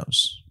aged. Who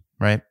knows?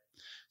 Right.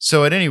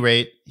 So at any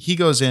rate, he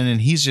goes in and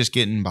he's just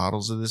getting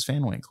bottles of this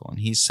Van Winkle, and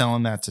he's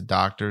selling that to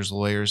doctors,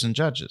 lawyers, and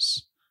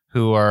judges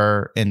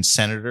and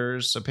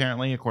senators,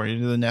 apparently, according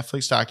to the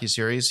Netflix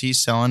docuseries.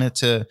 He's selling it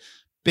to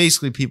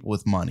basically people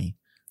with money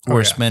who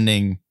are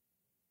spending,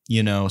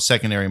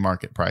 secondary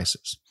market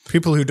prices.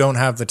 People who don't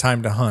have the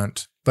time to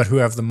hunt, but who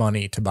have the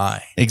money to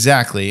buy.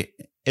 Exactly.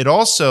 It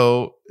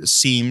also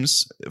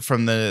seems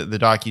from the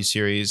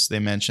docuseries, they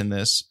mentioned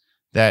this,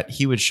 that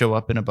he would show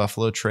up in a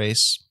Buffalo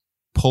Trace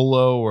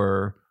polo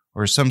or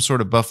some sort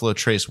of Buffalo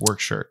Trace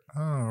work shirt.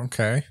 Oh,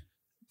 okay.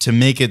 To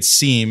make it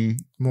seem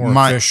More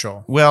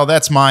official. Well,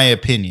 that's my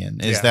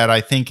opinion, is that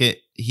I think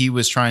he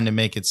was trying to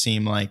make it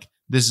seem like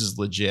this is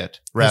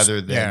legit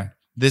rather than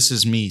this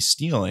is me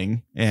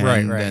stealing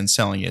and then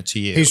selling it to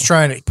you. He's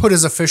trying to put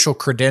his official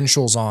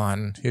credentials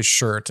on his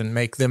shirt and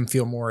make them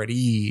feel more at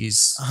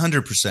ease.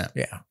 100%.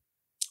 Yeah.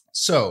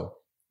 So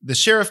the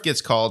sheriff gets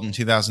called in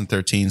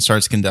 2013,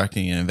 starts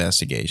conducting an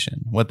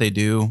investigation. What they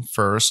do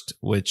first,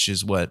 which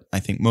is what I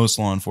think most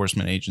law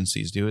enforcement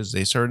agencies do, is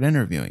they start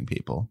interviewing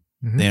people.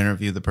 Mm-hmm. They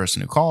interview the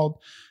person who called.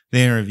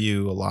 They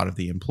interview a lot of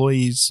the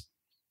employees.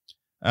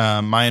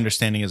 My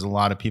understanding is a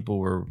lot of people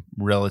were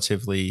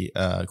relatively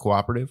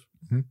cooperative.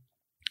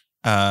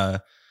 Mm-hmm.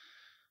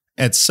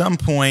 At some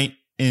point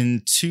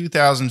in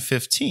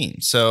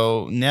 2015,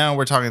 so now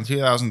we're talking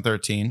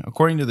 2013,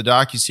 according to the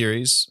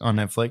docuseries on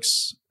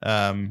Netflix,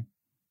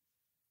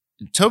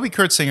 Toby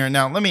Kurtzinger.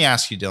 Now, let me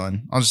ask you,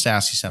 Dylan. I'll just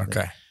ask you something.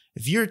 Okay.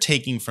 If you're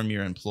taking from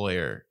your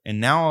employer and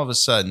now all of a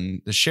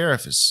sudden the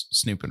sheriff is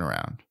snooping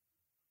around,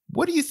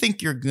 what do you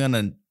think you're going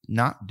to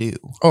not do?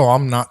 Oh,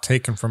 I'm not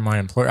taking from my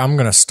employer. I'm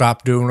going to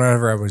stop doing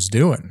whatever I was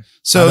doing.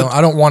 So I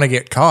don't want to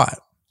get caught.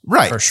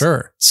 Right. For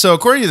sure. So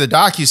according to the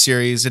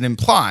docuseries, it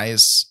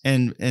implies,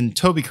 and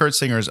Toby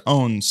Kurtzinger's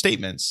own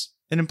statements,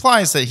 it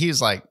implies that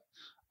he's like,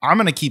 I'm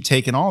going to keep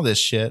taking all this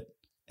shit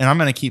and I'm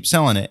going to keep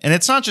selling it. And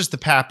it's not just the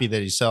Pappy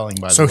that he's selling,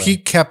 by the way. So he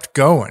kept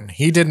going.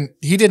 He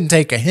didn't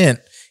take a hint.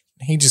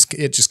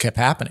 It just kept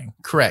happening.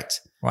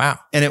 Correct. Wow.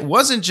 And it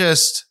wasn't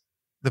just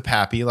the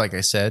Pappy, like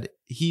I said.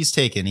 He's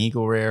taken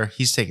Eagle Rare.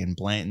 He's taken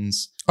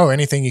Blanton's. Oh,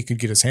 anything he could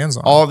get his hands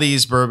on. All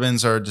these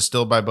bourbons are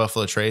distilled by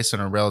Buffalo Trace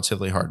and are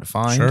relatively hard to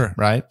find. Sure.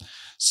 Right.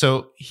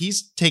 So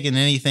he's taken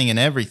anything and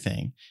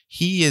everything.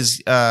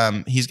 He's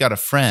got a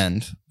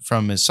friend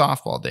from his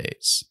softball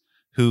days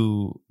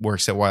who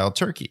works at Wild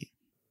Turkey,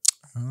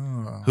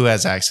 who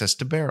has access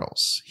to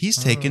barrels. He's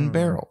taken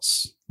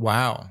barrels.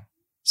 Wow.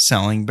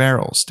 Selling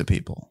barrels to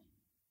people.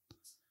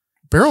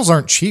 Barrels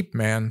aren't cheap,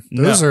 man.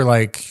 Those are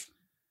like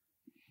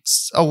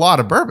it's a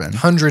lot of bourbon.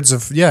 Hundreds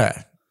of,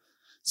 yeah.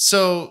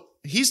 So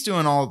he's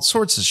doing all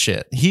sorts of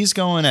shit. He's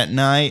going at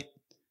night,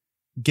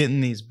 getting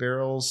these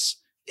barrels.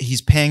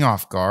 He's paying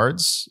off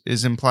guards,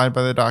 is implied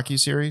by the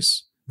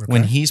docuseries. Okay.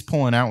 When he's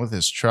pulling out with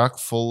his truck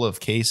full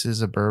of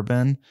cases of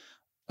bourbon,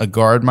 a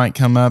guard might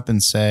come up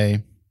and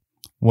say,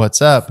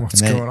 "What's up?"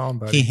 What's going on,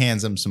 buddy? He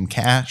hands them some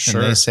cash,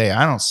 and they say,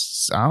 "I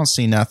don't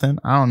see nothing.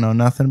 I don't know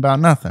nothing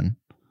about nothing."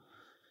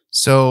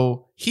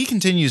 So he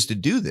continues to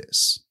do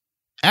this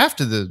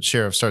after the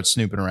sheriff starts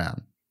snooping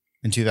around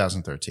in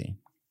 2013.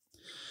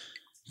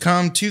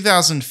 Come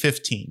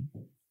 2015,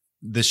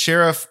 the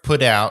sheriff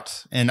put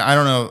out, and I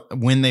don't know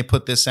when they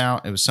put this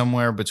out. It was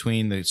somewhere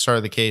between the start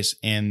of the case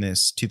and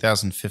this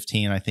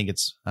 2015. I think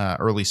it's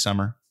early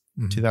summer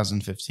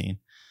 2015.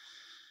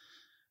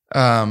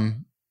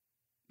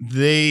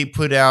 They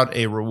put out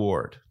a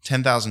reward,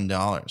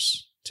 $10,000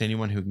 to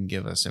anyone who can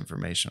give us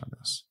information on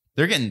this.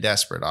 They're getting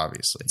desperate,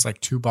 obviously. It's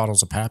like 2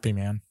 bottles of Pappy,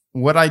 man.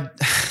 What I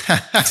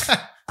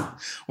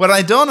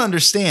don't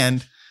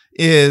understand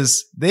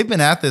is they've been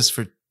at this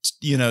for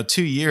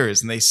 2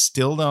 years and they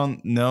still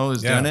don't know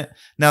who's doing it.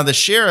 Now the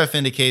sheriff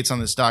indicates on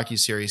this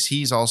docuseries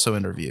he's also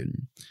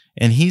interviewed,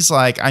 and he's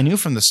like, I knew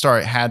from the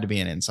start it had to be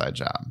an inside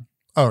job.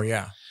 Oh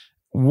yeah.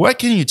 What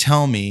can you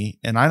tell me?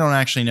 And I don't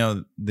actually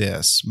know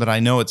this, but I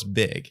know it's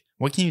big.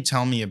 What can you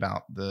tell me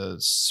about the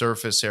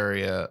surface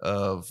area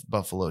of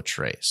Buffalo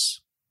Trace?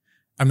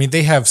 I mean,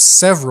 they have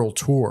several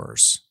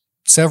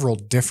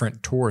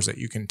different tours that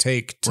you can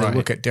take to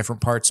look at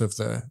different parts of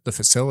the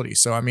facility.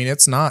 So, I mean,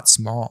 it's not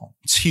small.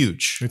 It's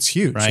huge. It's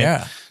huge, right?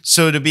 Yeah.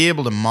 So to be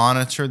able to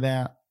monitor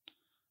that,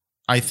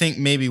 I think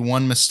maybe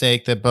one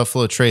mistake that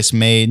Buffalo Trace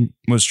made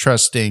was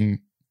trusting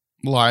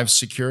live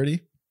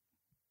security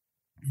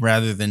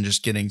rather than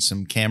just getting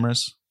some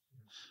cameras.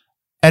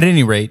 At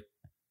any rate,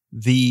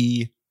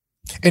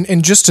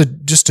 and just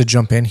to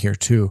jump in here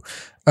too,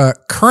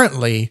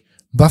 currently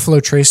Buffalo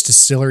Trace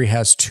Distillery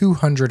has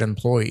 200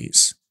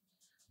 employees,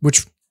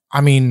 which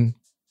I mean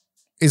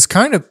is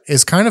kind of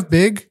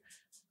big,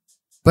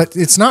 but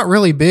it's not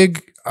really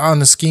big on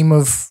the scheme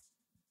of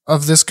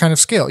this kind of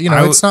scale.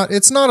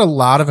 It's not a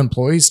lot of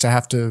employees to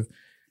have to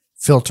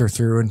filter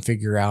through and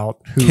figure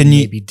out who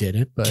maybe did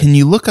it. But can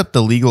you look up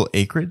the legal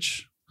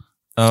acreage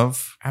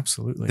of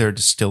absolutely their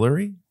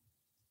distillery?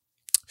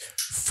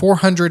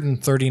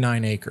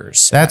 439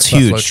 acres. That's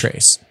Buffalo huge.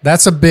 Trace.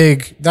 That's a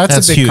big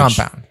huge.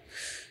 compound.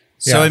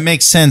 So it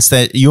makes sense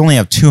that you only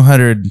have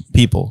 200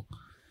 people.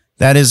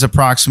 That is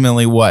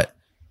approximately what?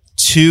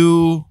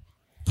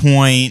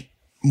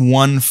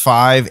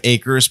 2.15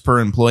 acres per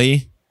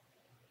employee.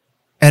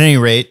 At any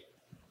rate,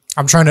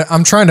 I'm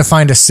trying to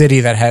find a city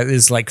that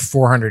is like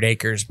 400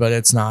 acres, but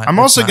it's not. I'm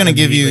also going to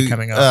give you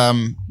coming up.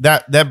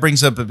 That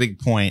brings up a big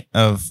point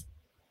of,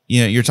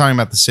 you're talking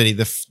about the city.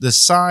 The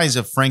size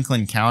of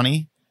Franklin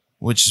County,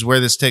 which is where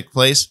this took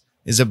place,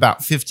 is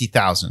about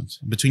 50,000,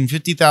 between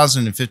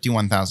 50,000 and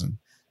 51,000.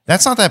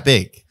 That's not that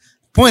big.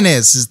 Point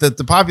is that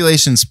the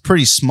population's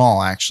pretty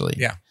small, actually.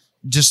 Yeah.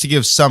 Just to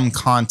give some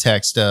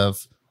context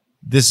of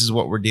this is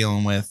what we're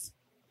dealing with.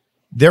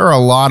 There are a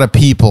lot of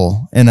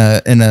people in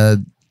a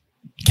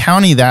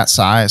county that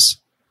size.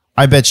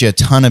 I bet you a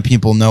ton of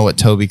people know what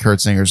Toby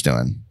Kurtzinger's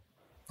doing.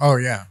 Oh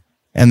yeah.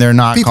 And they're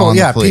not calling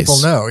the police. People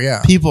know,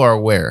 yeah. People are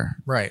aware.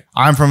 Right.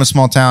 I'm from a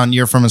small town,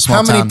 you're from a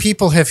small town. How many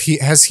people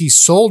has he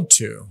sold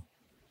to?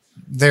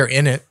 They're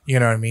in it, you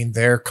know what I mean?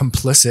 They're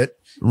complicit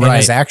in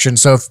his action.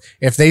 So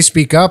if they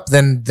speak up,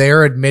 then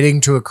they're admitting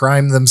to a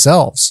crime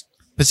themselves.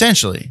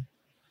 Potentially.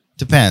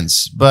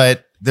 Depends.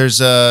 But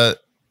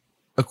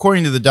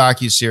according to the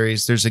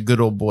docuseries, there's a good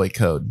old boy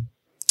code.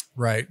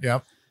 Right.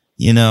 Yep.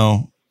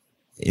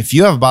 If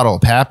you have a bottle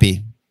of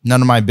Pappy,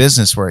 none of my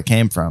business where it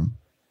came from.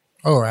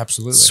 Oh,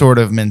 absolutely. Sort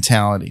of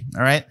mentality.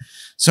 All right.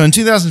 So in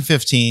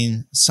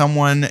 2015,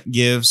 someone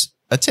gives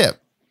a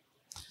tip.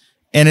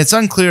 And it's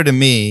unclear to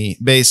me,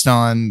 based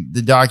on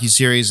the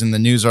docuseries and the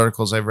news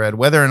articles I've read,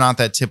 whether or not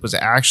that tip was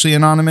actually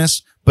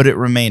anonymous, but it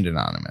remained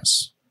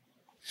anonymous.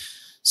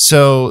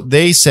 So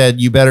they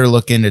said, you better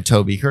look into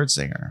Toby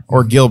Kurtzinger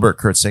or Gilbert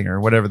Kurtzinger,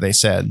 whatever they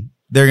said.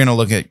 They're going to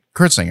look at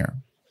Kurtzinger.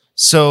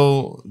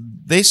 So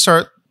they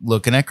start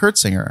looking at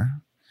Kurtzinger,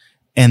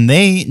 and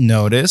they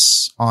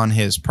notice on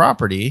his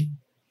property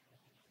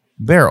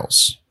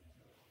barrels.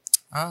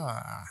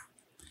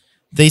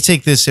 They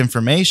take this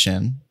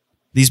information.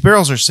 These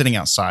barrels are sitting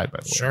outside, by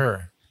the way.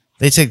 Sure.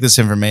 They take this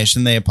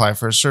information. They apply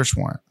for a search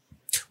warrant.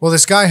 Well,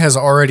 this guy has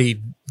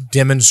already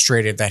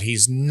demonstrated that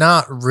he's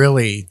not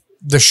really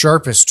the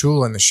sharpest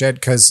tool in the shed,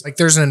 because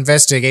there's an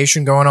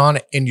investigation going on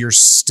and you're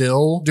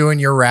still doing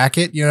your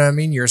racket. You know what I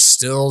mean? You're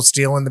still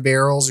stealing the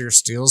barrels. You're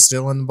still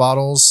stealing the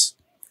bottles.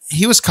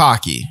 He was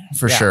cocky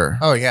for sure.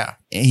 Oh, yeah.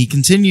 And he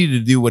continued to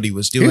do what he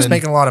was doing. He was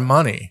making a lot of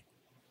money.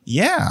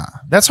 Yeah.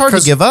 That's hard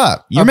to give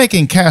up. You're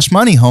making cash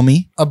money,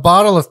 homie. A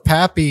bottle of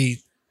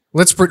Pappy.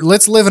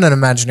 Let's live in an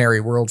imaginary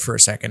world for a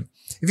second.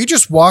 If you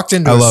just walked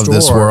into a store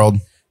this world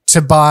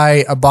to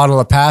buy a bottle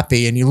of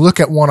Pappy and you look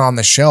at one on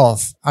the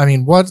shelf, I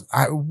mean,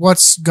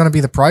 what's going to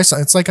be the price?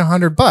 It's like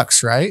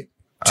 $100, right?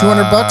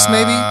 $200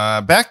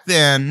 maybe? Back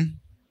then,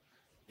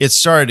 it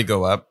started to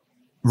go up.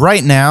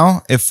 Right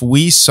now, if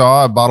we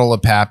saw a bottle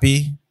of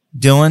Pappy,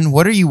 Dylan,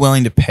 what are you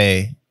willing to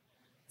pay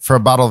for a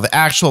bottle of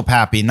actual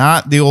Pappy?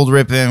 Not the old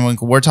Rip Van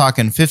Winkle. We're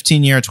talking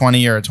 15-year,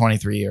 20-year, or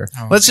 23-year.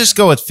 Oh, let's just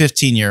go with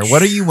 15-year.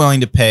 What are you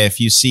willing to pay if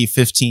you see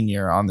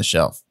 15-year on the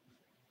shelf?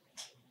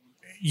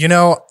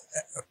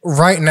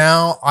 Right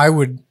now, I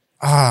would...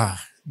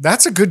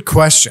 that's a good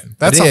question.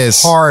 That's a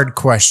hard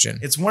question.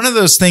 It's one of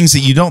those things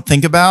that you don't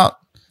think about,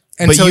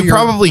 but you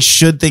probably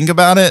should think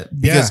about it,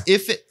 because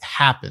if it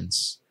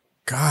happens,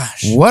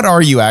 Gosh. What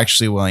are you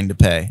actually willing to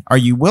pay? Are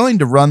you willing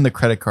to run the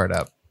credit card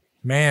up?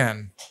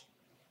 Man.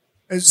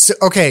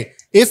 Okay.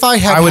 If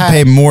I would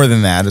pay more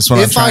than that. Is what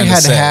I'm trying to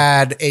say. If I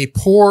had a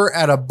pour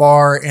at a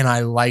bar and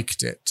I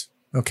liked it,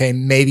 okay,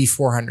 maybe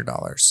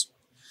 $400.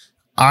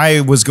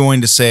 I was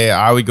going to say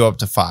I would go up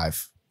to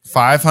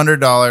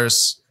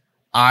 $500.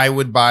 I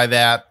would buy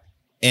that.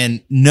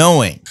 And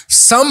knowing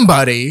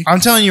somebody,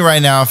 I'm telling you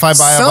right now, if I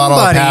buy a bottle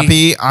of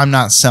Pappy, I'm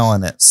not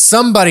selling it.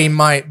 Somebody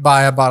might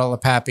buy a bottle of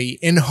Pappy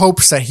in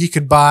hopes that he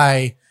could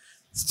buy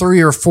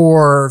 3 or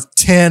 4,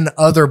 10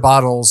 other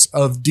bottles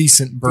of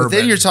decent bourbon. But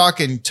then you're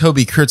talking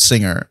Toby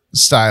Kurtzinger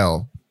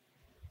style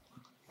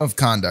of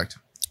conduct.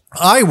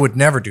 I would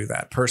never do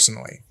that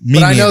personally. Me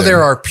but I know neither.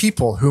 there are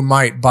people who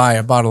might buy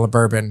a bottle of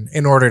bourbon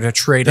in order to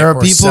trade There it are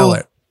or people sell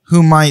it.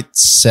 who might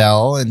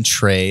sell and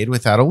trade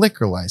without a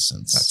liquor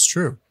license. That's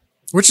true.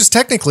 Which is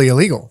technically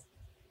illegal.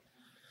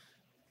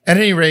 At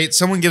any rate,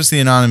 someone gives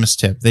the anonymous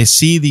tip. They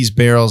see these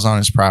barrels on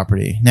his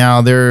property.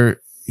 Now,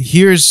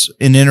 here's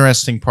an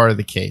interesting part of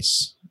the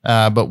case,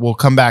 but we'll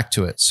come back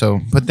to it.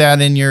 So put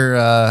that in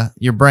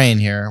your brain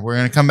here. We're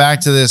going to come back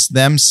to this,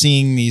 them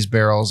seeing these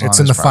barrels on his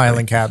property. It's in the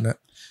filing cabinet.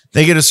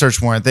 They get a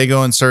search warrant. They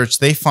go and search.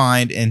 They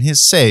find in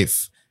his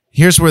safe.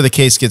 Here's where the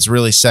case gets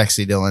really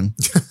sexy, Dylan.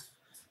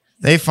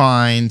 They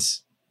find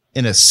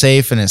in a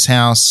safe in his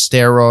house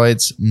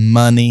steroids,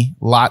 money,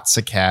 lots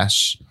of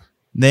cash.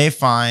 They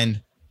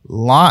find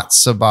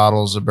lots of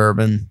bottles of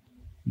bourbon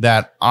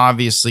that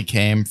obviously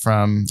came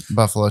from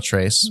Buffalo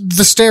Trace.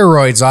 The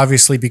steroids,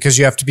 obviously, because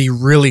you have to be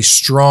really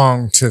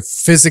strong to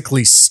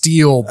physically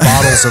steal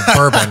bottles of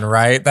bourbon,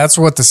 right? That's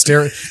what the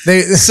steroids.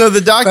 So the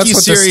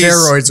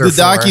docuseries, the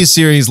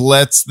docuseries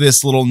lets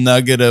this little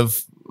nugget of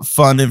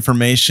fun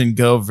information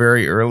go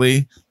very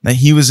early. That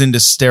he was into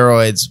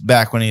steroids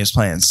back when he was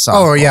playing softball.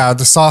 Oh yeah,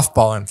 the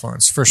softball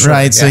influence for sure.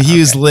 Right, so he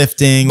was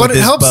lifting, but with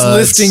it his helps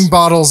buds. lifting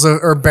bottles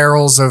or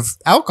barrels of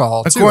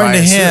alcohol. According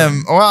to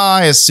him, well,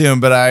 I assume,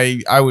 but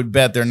I would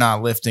bet they're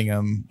not lifting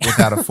them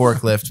without a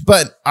forklift.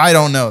 But I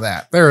don't know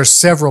that. There are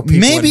several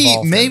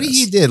people. Maybe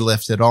he did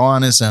lift it all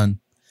on his own.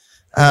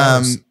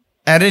 At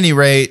any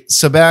rate,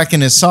 so back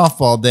in his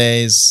softball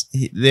days,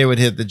 they would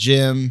hit the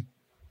gym.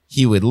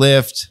 He would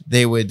lift.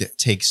 They would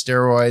take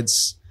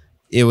steroids.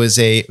 It was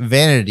a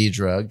vanity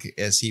drug,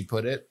 as he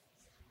put it.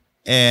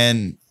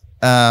 And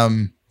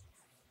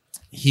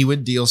he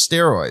would deal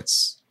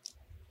steroids,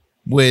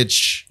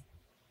 which,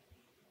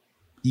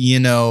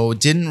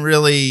 didn't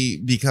really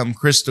become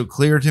crystal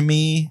clear to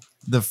me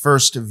the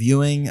first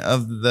viewing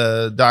of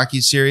the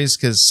docuseries,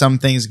 because some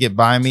things get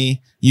by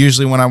me.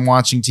 Usually when I'm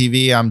watching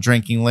TV, I'm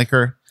drinking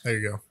liquor. There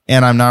you go.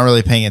 And I'm not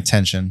really paying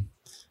attention.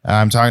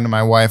 I'm talking to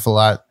my wife a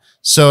lot.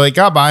 So it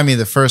got by me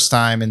the first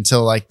time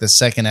until like the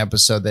second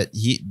episode that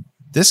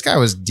this guy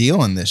was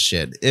dealing this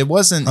shit. It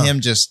wasn't him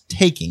just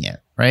taking it,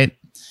 right?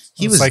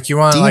 He was like you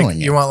want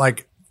a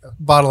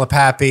bottle of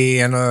Pappy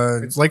and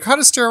like how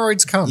do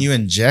steroids come? You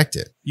inject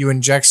it. You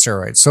inject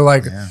steroids. So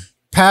like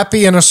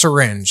Pappy and a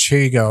syringe.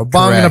 Here you go.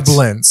 Bong and a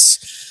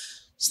blintz.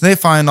 So they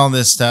find all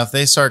this stuff.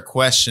 They start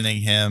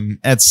questioning him.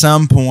 At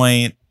some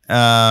point,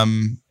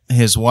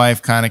 his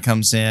wife kind of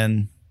comes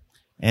in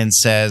and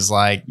says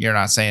like, "You're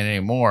not saying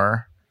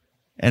anymore."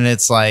 And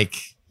it's like,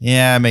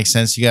 yeah, it makes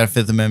sense. You got a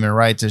Fifth Amendment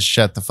right to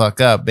shut the fuck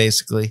up,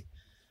 basically.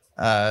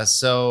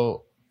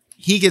 So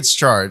he gets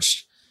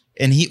charged.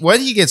 And what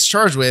he gets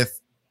charged with,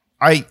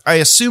 I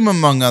assume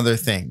among other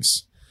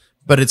things.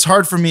 But it's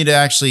hard for me to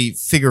actually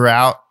figure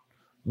out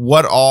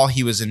what all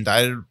he was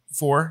indicted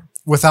for.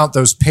 Without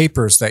those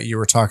papers that you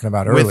were talking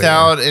about earlier.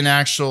 Without an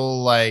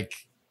actual, like,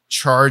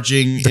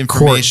 charging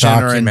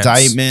information or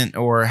indictment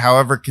or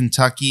however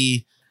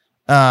Kentucky.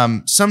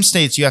 Some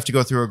states you have to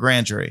go through a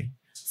grand jury.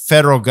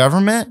 Federal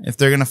government, if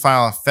they're going to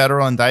file a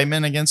federal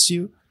indictment against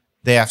you,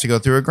 they have to go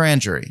through a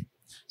grand jury.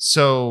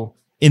 So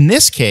in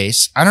this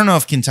case, I don't know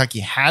if Kentucky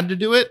had to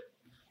do it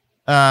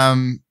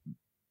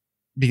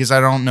because I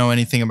don't know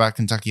anything about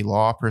Kentucky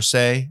law per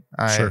se.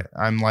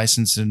 I'm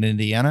licensed in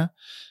Indiana,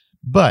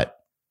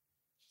 but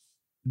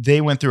they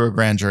went through a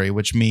grand jury,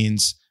 which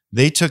means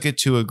they took it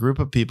to a group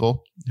of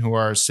people who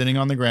are sitting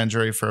on the grand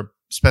jury for a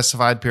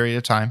specified period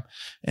of time,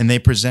 and they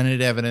presented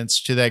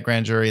evidence to that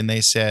grand jury, and they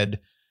said,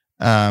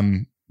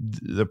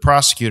 the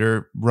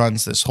prosecutor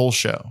runs this whole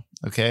show,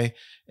 okay?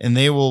 And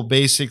they will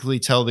basically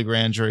tell the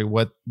grand jury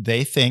what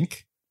they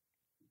think.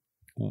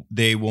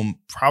 They will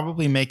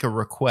probably make a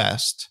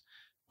request,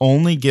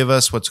 only give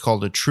us what's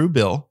called a true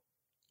bill,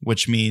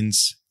 which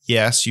means,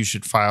 yes, you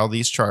should file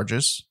these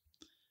charges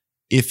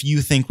if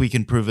you think we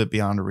can prove it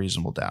beyond a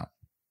reasonable doubt.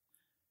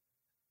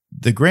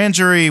 The grand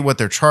jury, what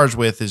they're charged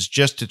with is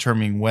just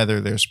determining whether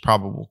there's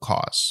probable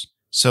cause.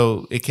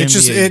 So it can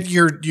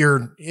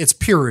it's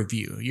peer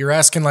review. You're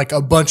asking like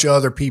a bunch of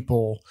other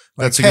people.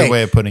 Like, that's a good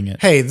way of putting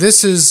it. Hey,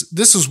 this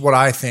is what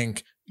I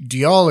think. Do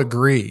y'all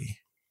agree?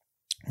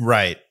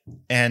 Right.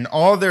 And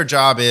all their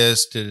job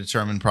is to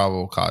determine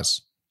probable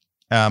cause.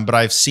 But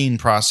I've seen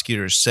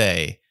prosecutors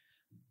say,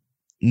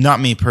 not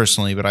me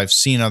personally, but I've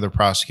seen other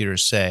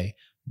prosecutors say,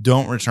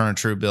 don't return a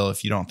true bill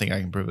if you don't think I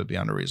can prove it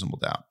beyond a reasonable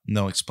doubt. And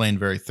they'll explain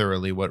very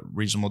thoroughly what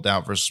reasonable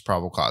doubt versus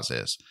probable cause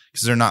is,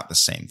 because they're not the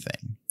same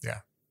thing. Yeah.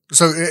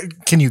 So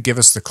can you give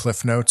us the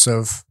cliff notes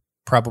of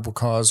probable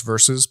cause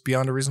versus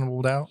beyond a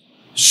reasonable doubt?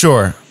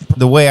 Sure.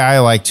 The way I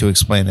like to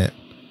explain it,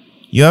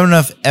 you have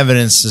enough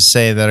evidence to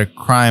say that a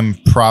crime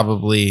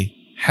probably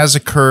has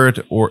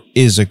occurred or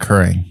is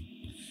occurring.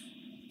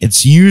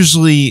 It's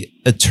usually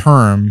a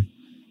term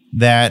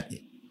that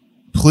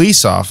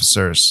police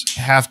officers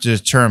have to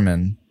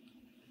determine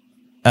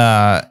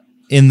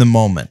in the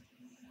moment.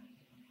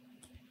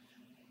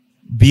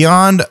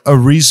 Beyond a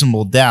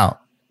reasonable doubt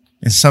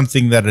is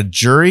something that a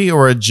jury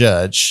or a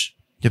judge,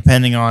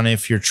 depending on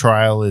if your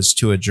trial is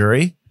to a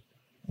jury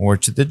or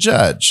to the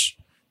judge,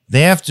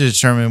 they have to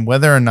determine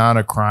whether or not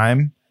a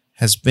crime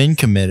has been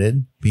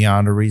committed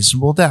beyond a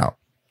reasonable doubt.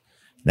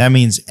 That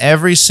means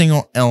every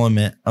single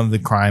element of the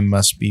crime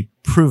must be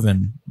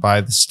proven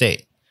by the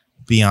state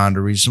beyond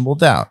a reasonable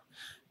doubt.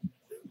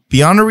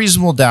 Beyond a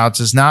reasonable doubt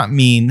does not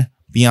mean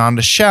beyond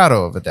a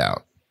shadow of a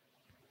doubt.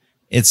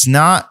 It's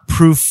not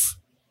proof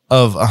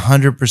of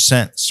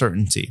 100%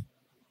 certainty.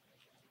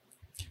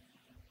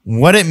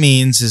 What it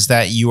means is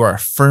that you are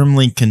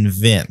firmly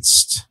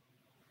convinced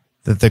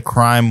that the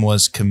crime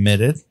was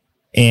committed,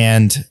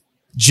 and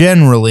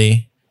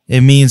generally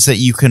it means that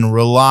you can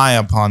rely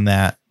upon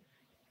that,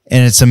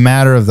 and it's a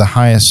matter of the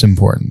highest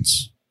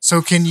importance.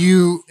 So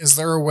is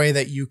there a way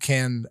that you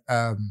can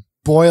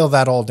boil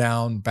that all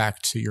down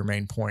back to your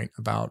main point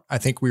about, I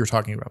think we were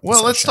talking about.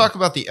 Well, let's talk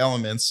about the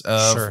elements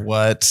of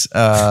what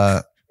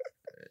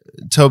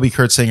Toby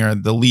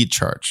Kurtzinger, the lead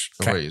charge,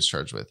 what he was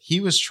charged with. He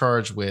was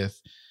charged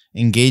with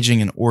engaging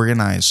in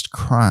organized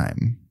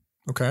crime.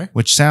 Okay.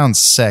 Which sounds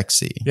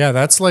sexy. Yeah,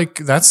 that's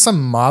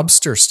some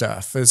mobster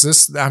stuff. This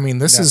is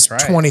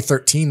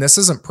 2013. This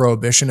isn't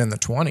prohibition in the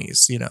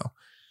 20s,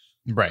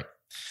 Right.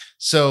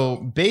 So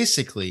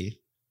basically,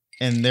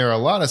 and there are a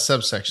lot of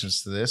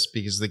subsections to this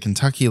because the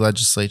Kentucky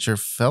legislature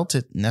felt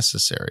it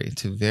necessary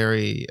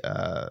to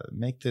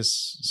make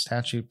this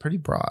statute pretty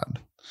broad.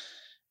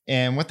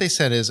 And what they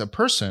said is a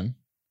person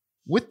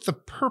with the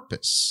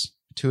purpose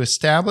to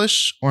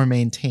establish or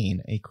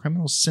maintain a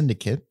criminal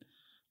syndicate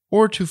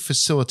or to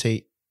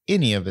facilitate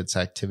any of its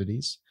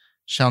activities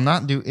shall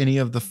not do any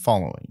of the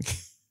following.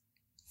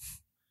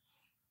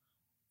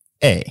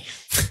 A.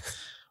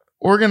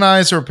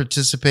 Organize or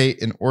participate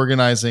in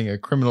organizing a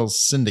criminal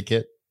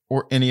syndicate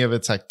or any of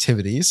its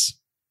activities.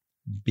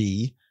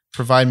 B.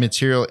 Provide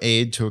material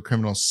aid to a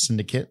criminal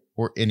syndicate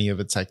or any of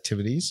its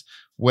activities,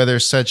 whether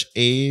such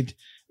aid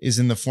is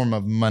in the form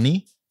of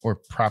money or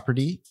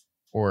property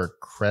or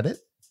credit.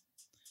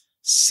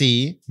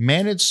 C.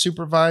 Manage,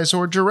 supervise,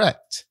 or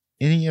direct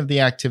any of the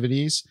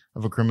activities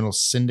of a criminal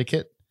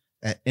syndicate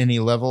at any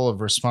level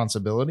of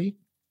responsibility.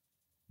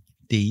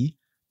 D.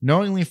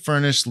 Knowingly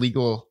furnish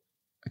legal,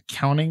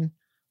 accounting,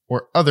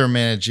 or other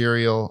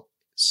managerial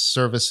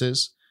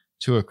services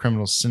to a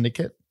criminal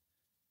syndicate.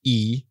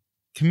 E.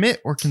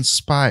 Commit or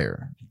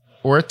conspire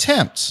or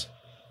attempt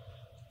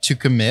to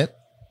commit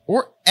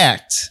or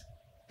act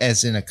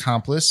as an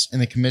accomplice in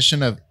the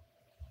commission of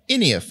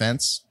any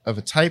offense of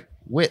a type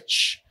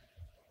which...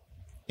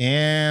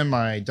 And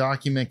my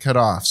document cut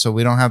off, so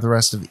we don't have the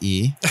rest of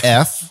E.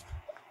 F.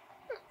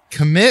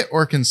 Commit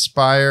or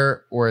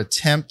conspire or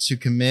attempt to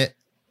commit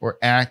or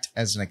act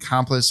as an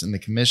accomplice in the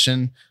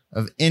commission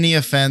of any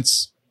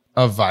offense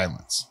of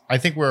violence. I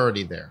think we're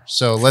already there.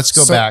 So let's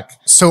go back.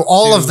 So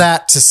all of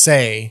that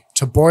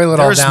to boil it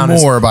all down,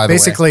 there's more, by the way.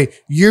 Basically,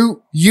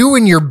 you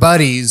and your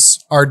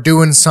buddies are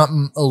doing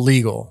something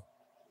illegal.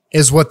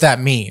 Is what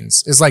that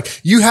means. Is like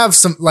you have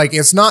some, like,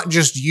 it's not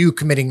just you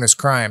committing this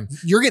crime.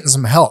 You're getting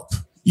some help.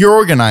 You're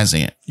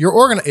organizing it.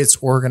 It's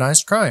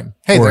organized crime.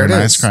 Hey, organized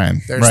there it is.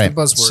 Crime. There's right.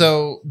 the buzzword.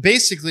 So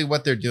basically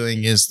what they're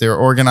doing is they're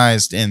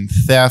organized in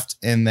theft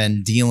and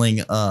then dealing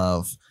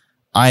of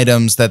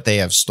items that they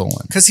have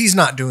stolen. Because he's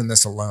not doing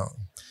this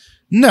alone.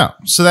 No.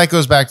 So that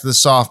goes back to the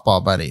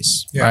softball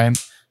buddies, right?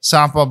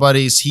 Softball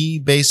buddies, he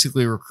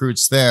basically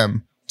recruits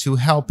them to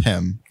help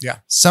him. Yeah.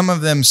 Some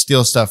of them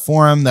steal stuff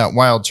for him. That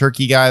wild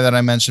turkey guy that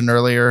I mentioned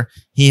earlier,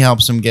 he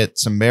helps him get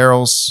some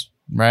barrels,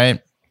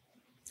 right?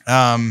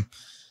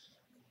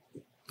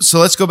 So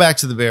let's go back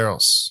to the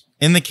barrels.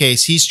 In the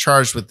case, he's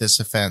charged with this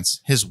offense.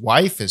 His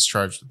wife is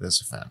charged with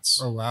this offense.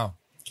 Oh, wow.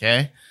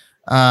 Okay.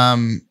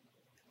 A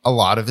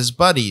lot of his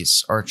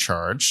buddies are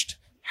charged.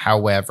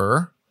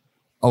 However,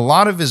 a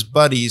lot of his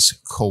buddies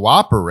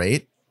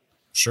cooperate.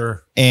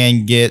 Sure.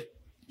 And get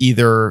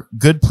either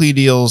good plea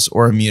deals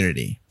or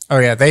immunity. Oh,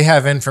 yeah. They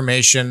have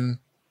information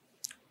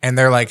and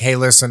they're like, hey,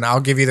 listen,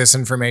 I'll give you this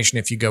information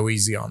if you go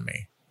easy on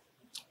me.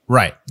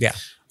 Right. Yeah.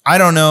 I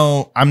don't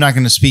know. I'm not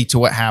going to speak to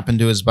what happened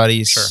to his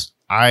buddies. Sure.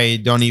 I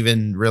don't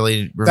even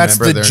really remember That's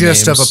the their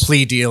gist names. of a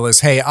plea deal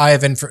is, hey, I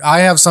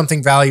have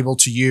something valuable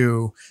to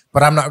you,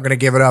 but I'm not going to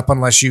give it up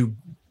unless you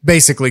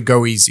basically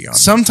go easy on me.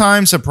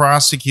 Sometimes a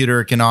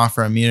prosecutor can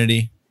offer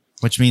immunity,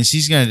 which means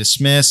he's going to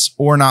dismiss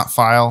or not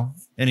file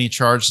any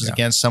charges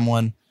against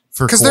someone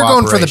for because they're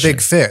going for the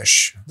big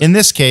fish. In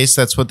this case,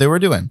 that's what they were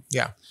doing.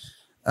 Yeah.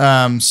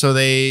 So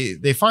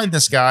they find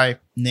this guy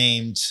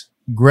named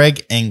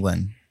Greg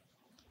Englund,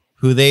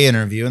 who they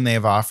interview and they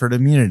have offered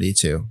immunity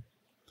to.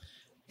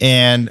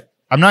 And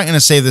I'm not going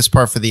to save this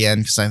part for the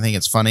end because I think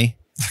it's funny.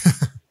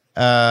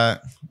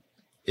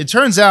 It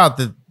turns out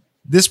that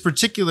this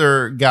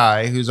particular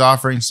guy who's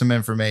offering some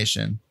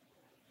information,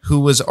 who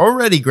was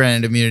already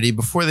granted immunity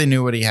before they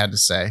knew what he had to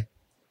say,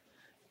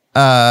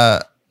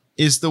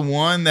 is the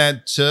one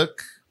that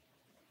took,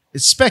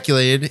 it's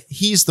speculated,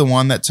 he's the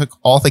one that took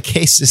all the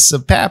cases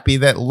of Pappy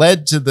that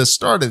led to the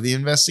start of the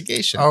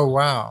investigation. Oh,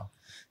 wow.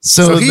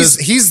 So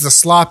he's the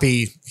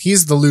sloppy,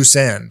 he's the loose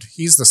end.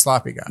 He's the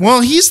sloppy guy.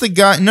 Well, he's the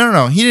guy.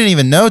 No. He didn't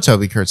even know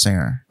Toby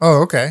Kurtzinger.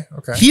 Oh, okay.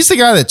 He's the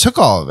guy that took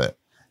all of it.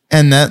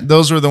 And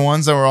those were the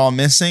ones that were all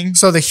missing.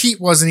 So the heat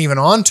wasn't even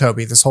on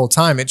Toby this whole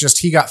time.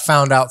 He got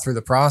found out through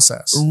the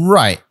process.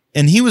 Right.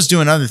 And he was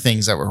doing other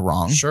things that were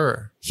wrong.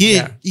 Sure.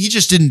 He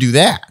just didn't do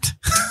that.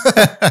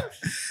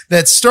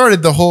 That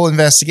started the whole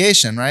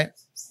investigation, right?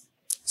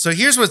 So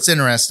here's what's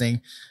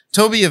interesting.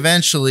 Toby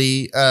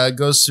eventually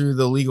goes through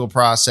the legal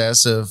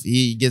process of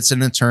he gets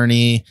an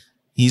attorney.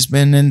 He's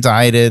been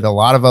indicted. A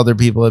lot of other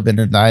people have been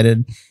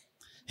indicted.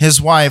 His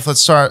wife,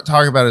 let's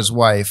talk about his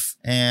wife.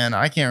 And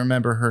I can't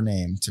remember her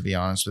name, to be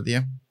honest with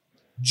you.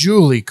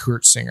 Julie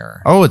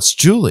Kurtzinger. Oh, it's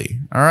Julie.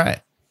 All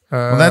right.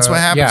 Well, that's what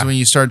happens when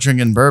you start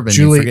drinking bourbon.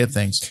 Julie, you forget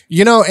things.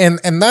 You know,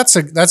 and that's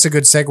a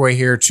good segue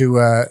here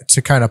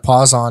to kind of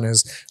pause on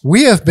is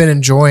we have been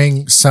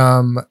enjoying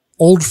some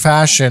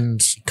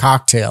old-fashioned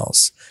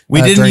cocktails.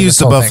 We didn't use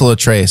the Buffalo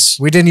Trace.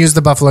 We didn't use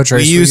the Buffalo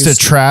Trace. We used a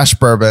trash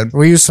bourbon.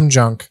 We used some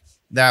junk.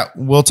 That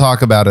we'll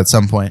talk about at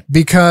some point.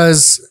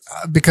 Because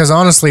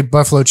honestly,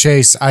 Buffalo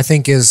Chase, I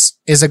think is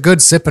a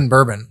good sipping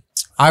bourbon.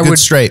 I would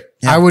sip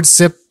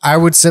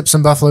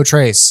some Buffalo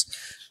Trace.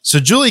 So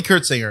Julie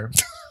Kurtzinger,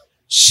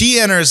 she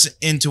enters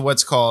into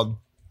what's called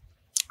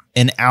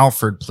an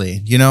Alford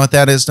plea. You know what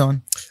that is,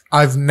 Don?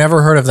 I've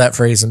never heard of that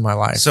phrase in my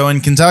life. So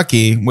in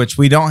Kentucky, which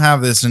we don't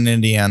have this in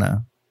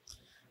Indiana,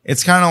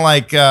 it's kind of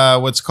like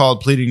what's called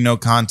pleading no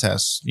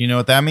contest. You know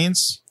what that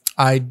means?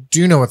 I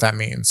do know what that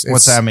means.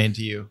 What's that mean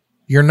to you?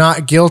 You're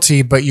not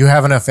guilty, but you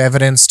have enough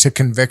evidence to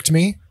convict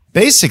me?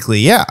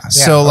 Basically, yeah.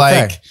 So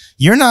like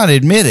you're not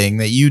admitting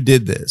that you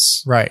did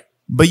this. Right.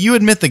 But you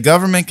admit the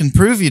government can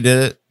prove you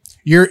did it.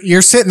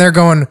 You're sitting there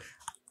going,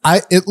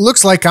 it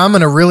looks like I'm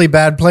in a really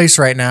bad place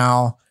right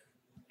now.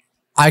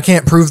 I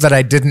can't prove that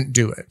I didn't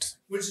do it.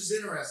 Which is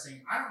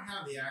interesting. I don't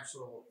have the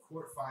actual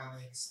court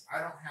filings. I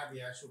don't have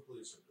the actual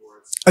police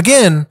reports.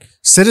 Again,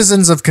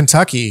 citizens of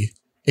Kentucky,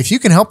 if you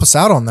can help us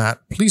out on that,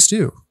 please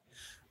do.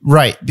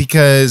 Right,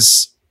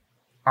 because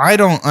I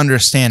don't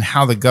understand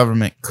how the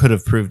government could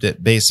have proved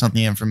it based on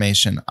the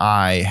information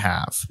I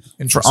have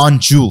on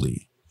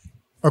Julie.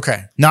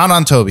 Okay. Not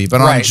on Toby,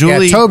 but on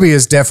Julie. Yeah, Toby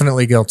is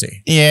definitely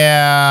guilty.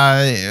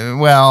 Yeah,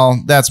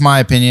 well, that's my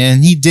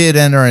opinion. He did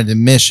enter an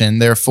admission,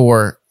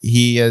 therefore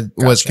he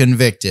was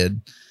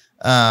convicted.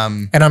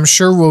 And I'm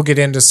sure we'll get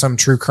into some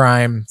true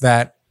crime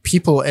that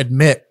people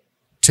admit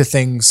to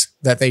things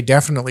that they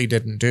definitely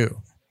didn't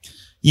do.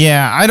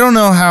 Yeah, I don't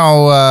know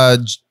how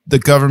the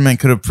government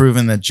could have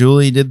proven that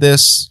Julie did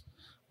this.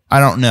 I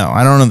don't know.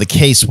 I don't know the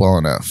case well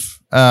enough.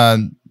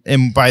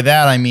 And by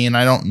that I mean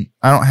I don't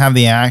have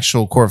the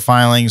actual court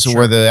filings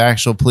or the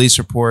actual police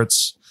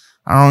reports.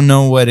 I don't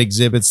know what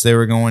exhibits they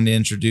were going to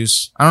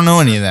introduce. I don't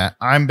know any of that.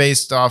 I'm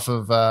based off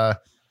of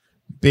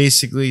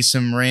basically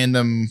some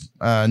random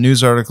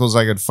news articles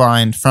I could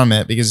find from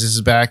it because this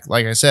is back,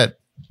 like I said,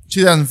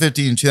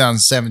 2015 and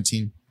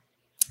 2017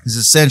 is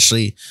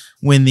essentially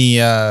when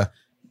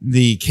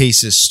the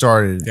cases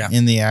started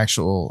in the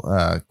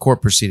actual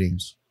court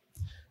proceedings.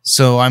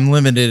 So I'm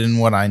limited in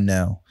what I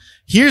know.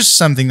 Here's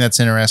something that's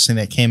interesting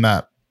that came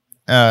up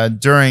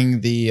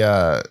during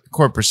the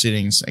court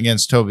proceedings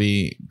against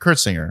Toby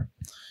Kurtzinger.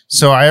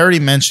 So I already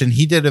mentioned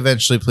he did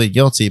eventually plead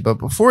guilty, but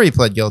before he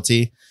pled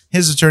guilty,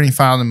 his attorney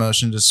filed a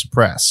motion to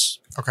suppress.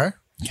 Okay.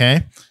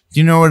 Do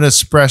you know what a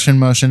suppression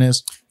motion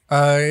is?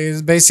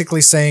 It's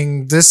basically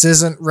saying this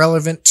isn't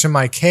relevant to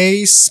my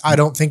case. I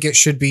don't think it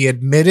should be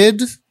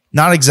admitted.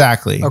 Not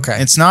exactly.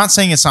 Okay. It's not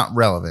saying it's not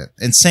relevant.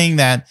 It's saying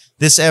that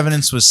this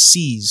evidence was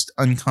seized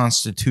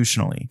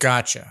unconstitutionally.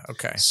 Gotcha.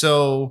 Okay.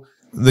 So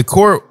the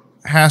court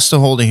has to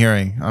hold a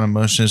hearing on a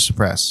motion to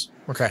suppress.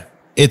 Okay.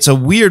 It's a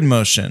weird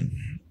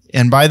motion.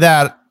 And by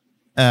that,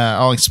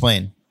 I'll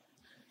explain.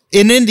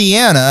 In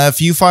Indiana, if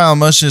you file a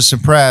motion to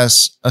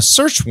suppress a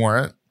search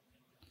warrant,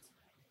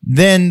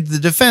 then the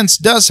defense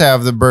does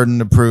have the burden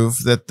to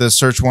prove that the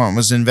search warrant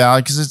was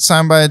invalid because it's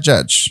signed by a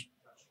judge.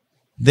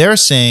 They're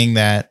saying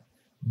that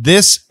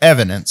this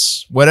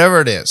evidence, whatever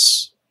it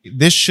is,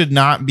 this should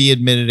not be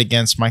admitted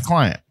against my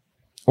client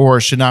or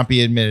should not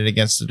be admitted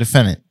against the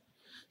defendant.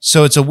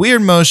 So it's a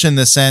weird motion in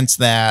the sense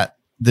that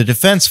the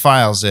defense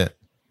files it,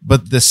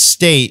 but the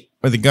state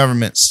or the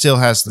government still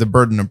has the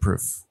burden of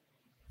proof.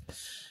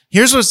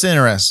 Here's what's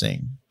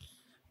interesting.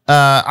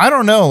 I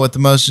don't know what the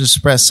motion to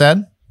suppress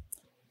said.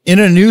 In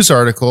a news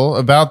article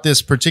about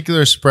this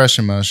particular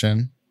suppression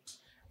motion,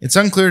 it's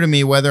unclear to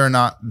me whether or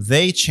not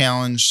they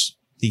challenged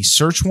the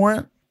search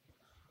warrant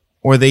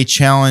or they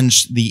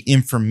challenged the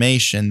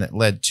information that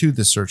led to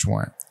the search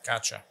warrant.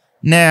 Gotcha.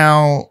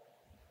 Now,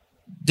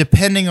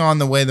 depending on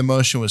the way the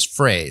motion was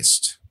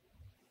phrased,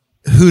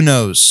 who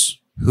knows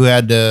who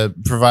had to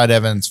provide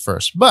evidence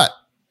first. But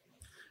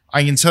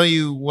I can tell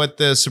you what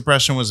the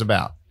suppression was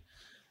about.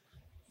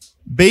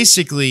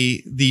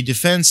 Basically, the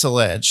defense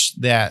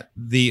alleged that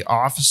the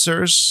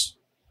officers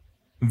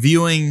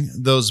viewing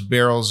those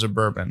barrels of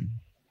bourbon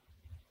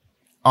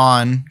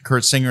on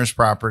Kurt Singer's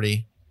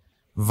property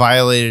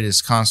violated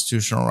his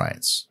constitutional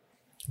rights.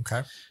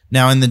 Okay.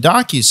 Now, in the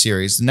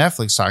docuseries, the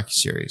Netflix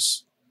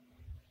docuseries,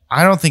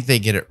 I don't think they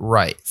get it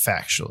right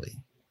factually.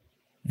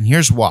 And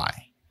here's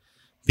why.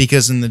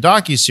 Because in the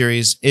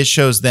docuseries, it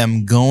shows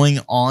them going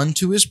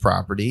onto his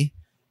property,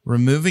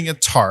 removing a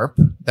tarp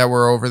that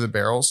were over the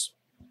barrels,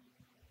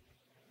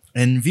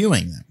 and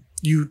viewing them.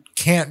 You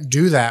can't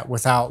do that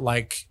without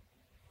like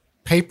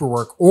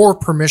paperwork or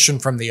permission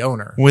from the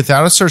owner.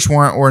 Without a search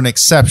warrant or an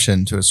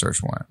exception to a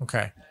search warrant.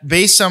 Okay.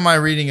 Based on my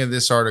reading of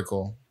this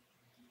article,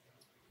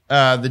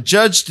 the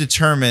judge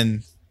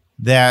determined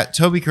that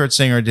Toby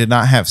Kurtzinger did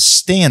not have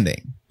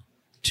standing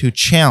to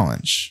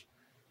challenge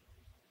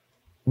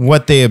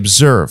what they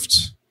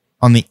observed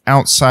on the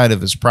outside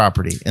of his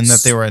property and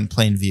that they were in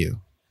plain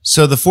view.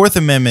 So the Fourth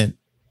Amendment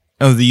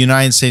of the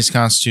United States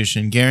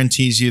Constitution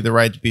guarantees you the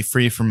right to be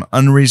free from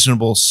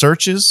unreasonable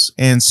searches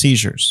and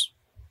seizures.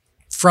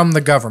 From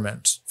the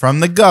government. From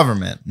the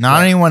government, not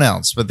Right. anyone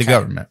else, but the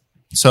government.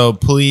 So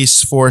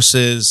police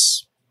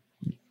forces,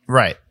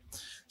 right.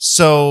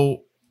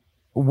 So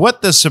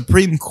what the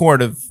Supreme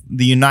Court of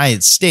the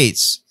United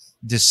States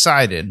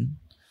decided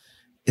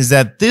is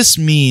that this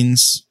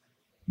means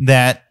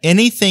that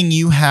anything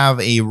you have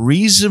a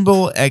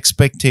reasonable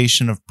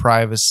expectation of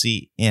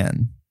privacy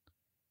in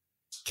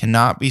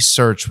cannot be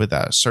searched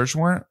without a search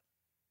warrant,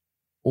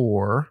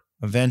 or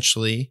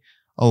eventually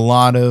a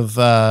lot of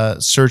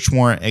search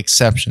warrant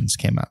exceptions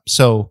came up.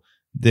 So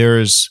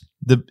there's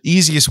the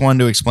easiest one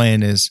to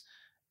explain is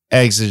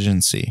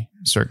exigency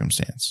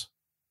circumstance.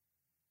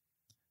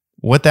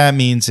 What that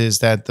means is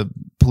that the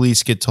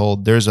police get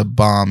told there's a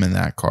bomb in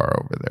that car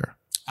over there.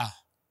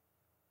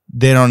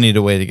 They don't need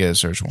a way to get a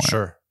search warrant.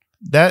 Sure.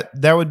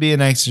 That would be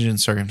an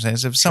exigent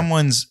circumstance. If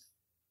someone's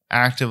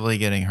actively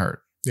getting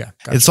hurt, Yeah.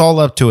 Gotcha. it's all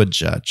up to a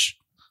judge.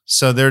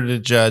 So they're to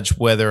judge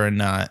whether or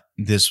not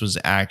this was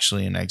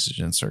actually an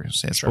exigent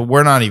circumstance. Sure. But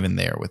we're not even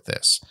there with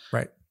this.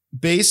 Right.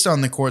 Based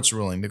on the court's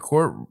ruling, the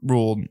court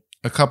ruled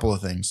a couple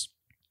of things.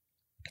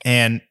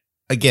 And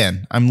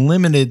again, I'm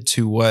limited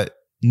to what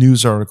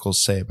news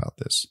articles say about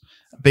this.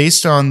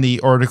 Based on the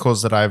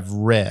articles that I've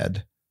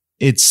read,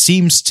 it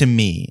seems to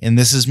me, and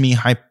this is me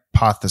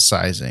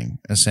hypothesizing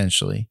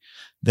essentially,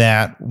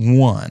 that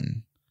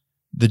one,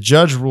 the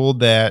judge ruled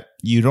that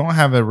you don't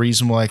have a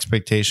reasonable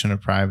expectation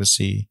of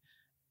privacy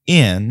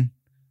in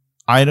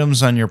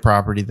items on your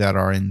property that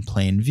are in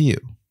plain view.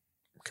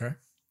 Okay.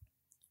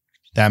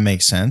 That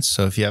makes sense.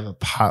 So if you have a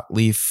pot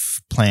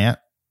leaf plant,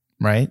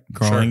 right,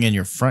 growing in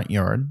your front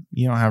yard,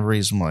 you don't have a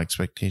reasonable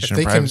expectation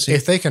of privacy.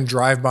 If they can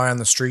drive by on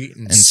the street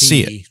and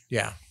see it.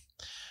 Yeah.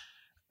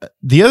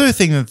 The other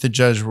thing that the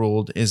judge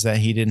ruled is that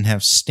he didn't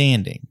have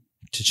standing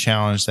to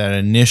challenge that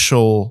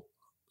initial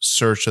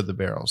search of the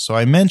barrels. So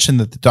I mentioned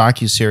that the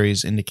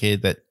docuseries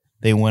indicated that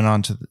they went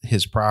onto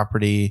his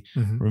property,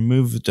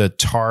 removed a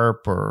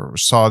tarp, or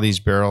saw these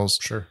barrels.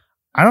 Sure.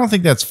 I don't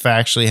think that's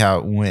factually how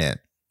it went.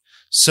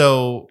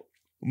 So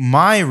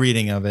my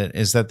reading of it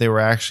is that they were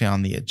actually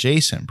on the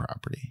adjacent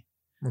property.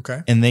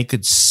 Okay. And they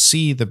could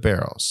see the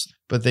barrels.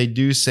 But they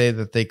do say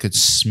that they could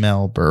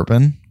smell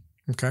bourbon.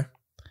 Okay.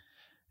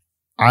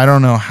 I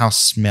don't know how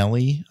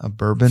smelly a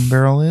bourbon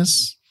barrel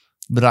is,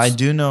 but I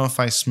do know if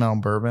I smell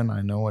bourbon,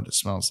 I know what it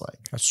smells like.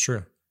 That's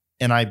true.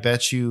 And I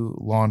bet you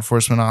law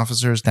enforcement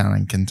officers down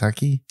in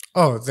Kentucky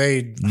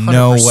they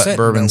know what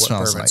bourbon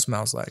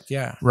smells like.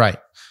 Yeah. Right.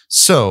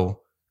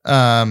 So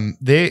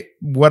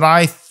what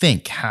I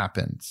think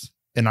happened,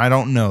 and I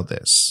don't know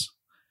this,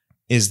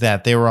 is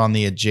that they were on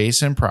the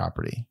adjacent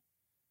property.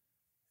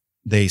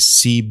 They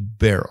see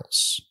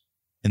barrels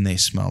and they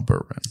smell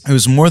bourbon. It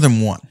was more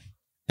than one.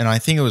 And I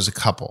think it was a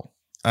couple.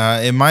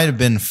 It might have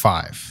been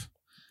 5.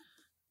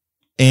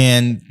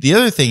 And the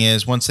other thing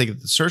is, once they get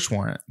the search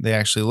warrant, they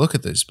actually look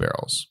at these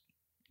barrels.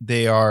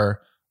 They are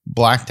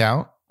blacked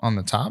out on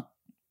the top.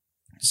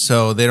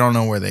 So they don't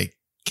know where they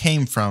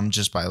came from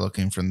just by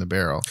looking from the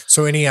barrel.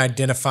 So any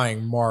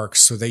identifying marks,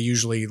 so they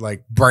usually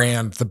like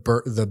brand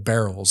the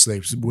barrels.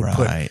 They would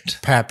put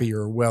Pappy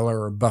or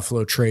Weller or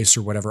Buffalo Trace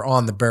or whatever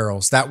on the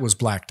barrels. That was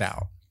blacked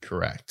out.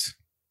 Correct.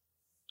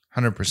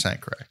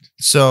 100% correct.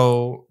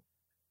 So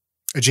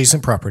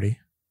adjacent property.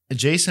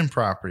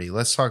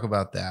 Let's talk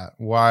about that.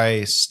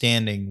 Why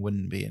standing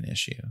wouldn't be an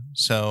issue.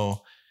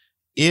 So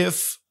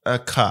if a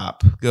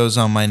cop goes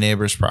on my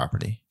neighbor's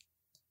property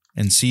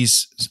and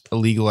sees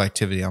illegal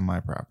activity on my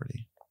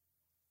property,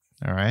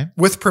 all right?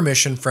 With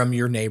permission from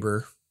your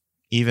neighbor.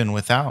 Even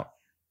without.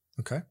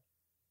 Okay.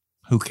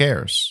 Who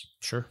cares?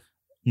 Sure.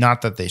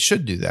 Not that they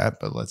should do that,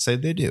 but let's say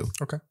they do.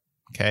 Okay.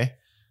 Okay.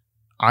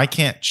 I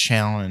can't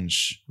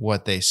challenge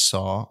what they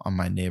saw on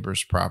my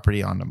neighbor's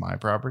property onto my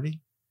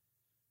property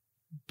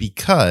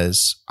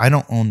because I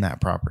don't own that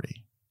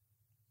property.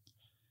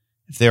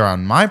 If they're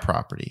on my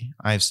property,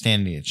 I have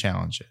standing to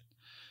challenge it.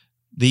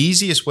 The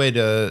easiest way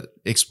to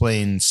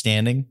explain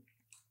standing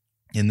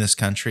in this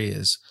country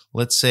is,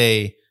 let's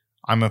say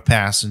I'm a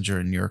passenger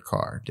in your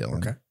car,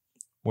 Dylan. Okay.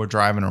 We're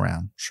driving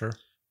around. Sure.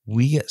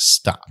 We get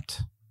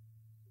stopped.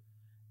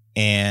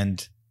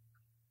 And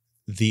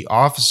the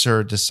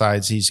officer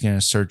decides he's going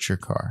to search your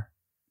car.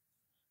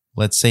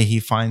 Let's say he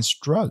finds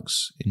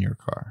drugs in your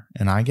car,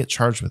 and I get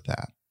charged with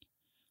that.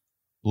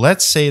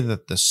 Let's say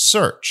that the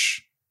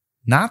search,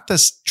 not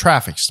the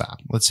traffic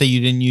stop. Let's say you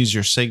didn't use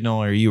your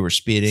signal or you were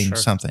speeding,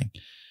 something.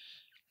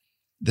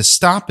 The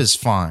stop is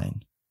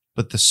fine,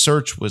 but the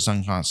search was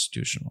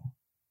unconstitutional.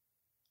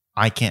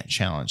 I can't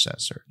challenge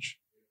that search.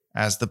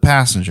 As the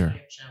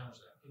passenger,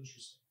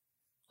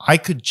 I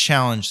could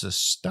challenge the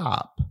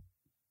stop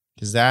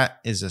because that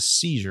is a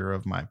seizure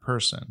of my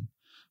person,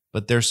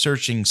 but they're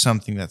searching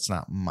something that's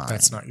not mine.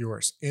 That's not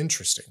yours.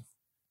 Interesting.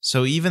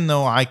 So even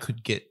though I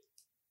could get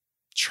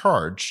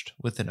charged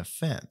with an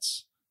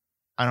offense,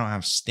 I don't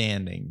have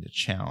standing to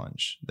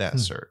challenge that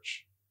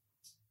search.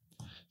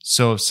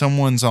 So if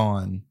someone's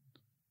on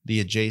the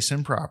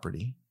adjacent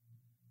property,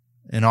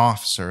 an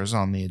officer is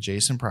on the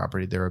adjacent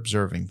property, they're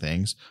observing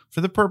things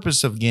for the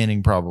purpose of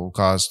gaining probable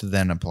cause to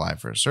then apply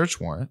for a search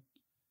warrant,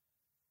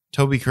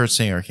 Toby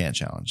Kurtzinger can't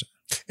challenge it.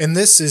 And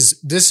this is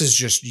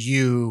just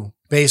you,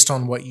 based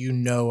on what you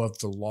know of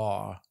the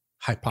law,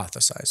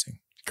 hypothesizing.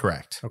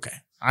 Correct. Okay.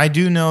 I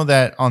do know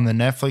that on the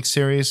Netflix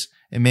series,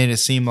 it made it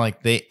seem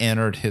like they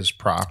entered his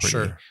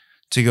property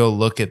to go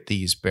look at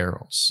these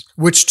barrels.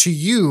 Which to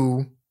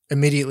you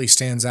immediately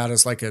stands out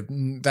as like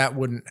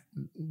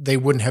they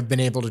wouldn't have been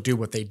able to do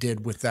what they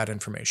did with that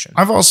information.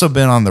 I've also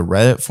been on the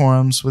Reddit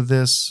forums with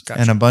this,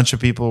 Gotcha. and a bunch of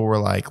people were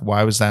like,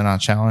 why was that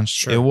not challenged?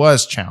 Sure. It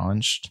was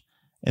challenged,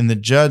 and the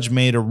judge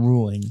made a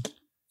ruling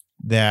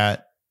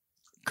that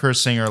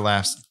Kurtzinger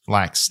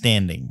lacks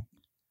standing,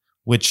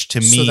 which to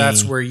me, so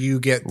that's where you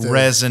get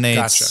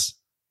resonates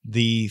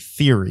the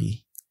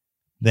theory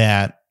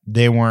that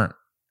they weren't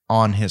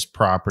on his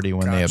property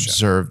when they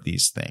observed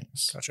these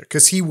things. Gotcha.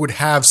 Because he would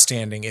have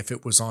standing if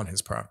it was on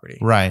his property.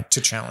 Right. To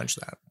challenge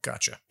that.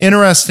 Gotcha.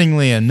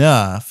 Interestingly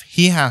enough,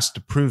 he has to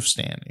prove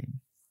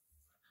standing.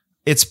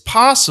 It's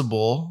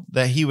possible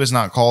that he was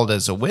not called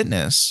as a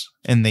witness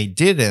and they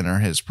did enter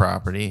his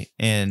property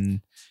and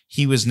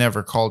he was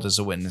never called as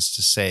a witness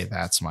to say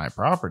that's my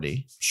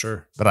property.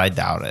 Sure. But I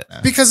doubt it.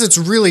 Because it's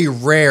really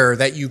rare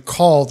that you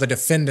call the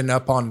defendant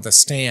up on the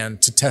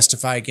stand to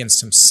testify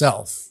against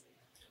himself.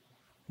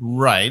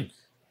 Right.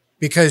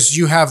 Because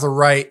you have the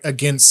right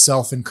against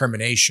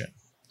self-incrimination.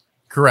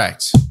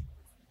 Correct.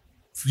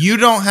 You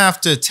don't have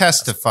to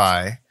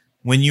testify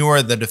when you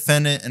are the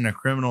defendant in a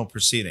criminal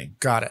proceeding.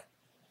 Got it.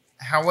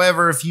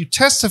 However, if you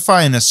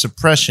testify in a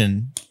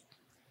suppression,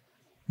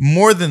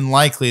 more than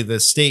likely the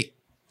state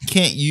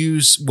can't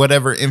use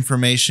whatever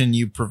information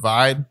you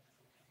provide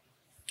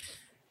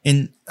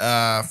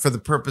for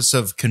the purpose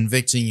of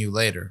convicting you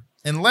later.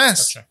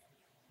 Unless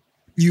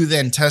you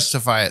then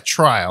testify at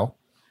trial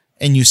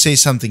and you say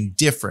something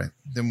different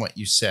than what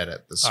you said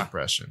at the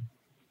suppression.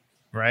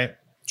 Right?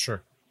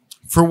 Sure.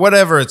 For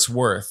whatever it's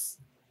worth,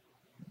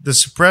 the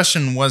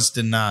suppression was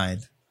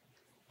denied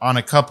on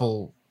a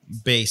couple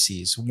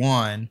bases.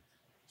 One,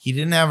 he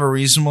didn't have a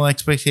reasonable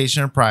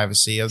expectation of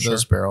privacy of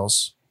those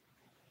barrels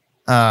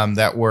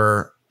that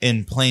were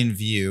in plain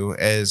view,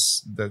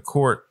 as the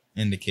court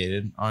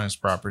indicated, on his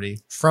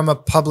property. From a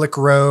public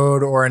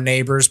road or a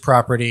neighbor's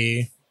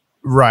property.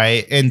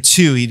 Right. And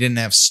two, he didn't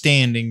have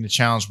standing to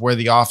challenge where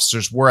the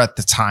officers were at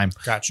the time.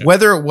 Gotcha.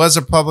 Whether it was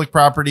a public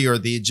property or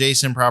the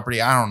adjacent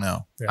property, I don't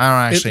know. Yeah. I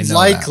don't actually know.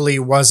 It likely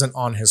wasn't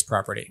on his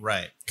property.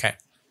 Right. Okay.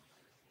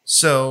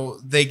 So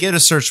they get a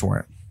search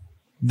warrant.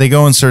 They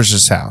go and search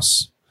his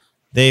house.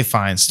 They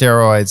find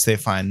steroids. They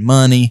find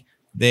money.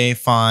 They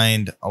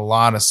find a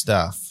lot of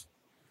stuff.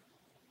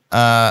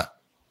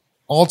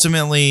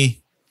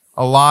 Ultimately,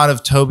 a lot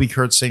of Toby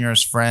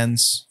Kurtzinger's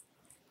friends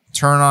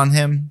turn on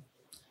him,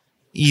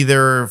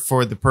 either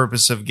for the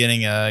purpose of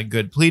getting a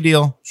good plea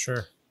deal,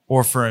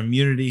 or for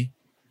immunity,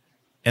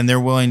 and they're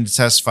willing to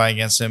testify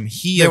against him.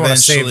 They want to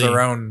save their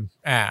own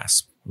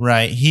ass.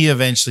 Right. He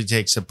eventually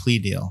takes a plea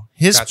deal.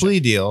 His plea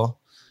deal,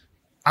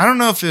 I don't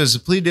know if it was a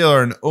plea deal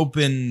or an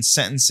open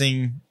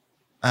sentencing.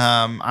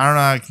 I don't know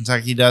how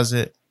Kentucky does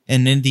it.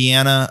 In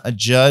Indiana, a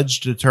judge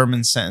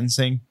determines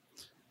sentencing.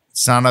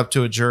 It's not up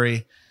to a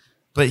jury,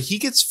 but he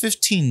gets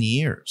 15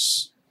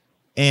 years.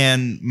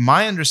 And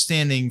my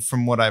understanding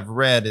from what I've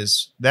read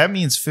is that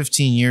means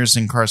 15 years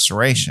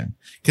incarceration,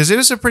 because it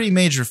was a pretty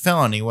major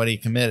felony what he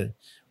committed.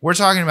 We're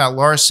talking about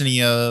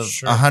larceny of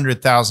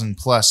 $100,000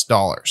 plus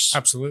dollars.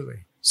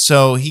 Absolutely.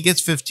 So he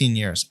gets 15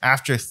 years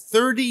after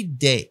 30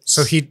 days.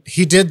 So he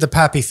did the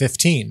Pappy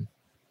 15.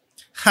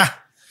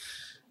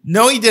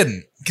 No, he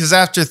didn't. Because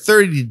after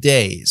 30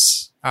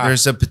 days,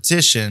 there's a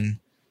petition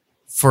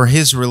for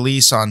his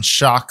release on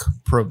shock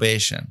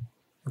probation.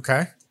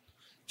 Okay.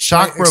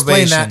 Shock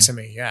probation. Explain that to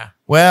me. Yeah.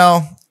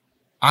 Well,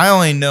 I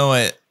only know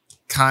it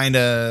kind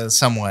of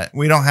somewhat.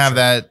 We don't have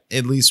that,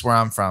 at least where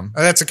I'm from.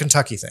 Oh, that's a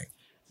Kentucky thing.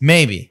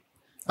 Maybe.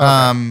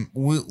 Okay.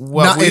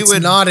 It's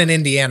not an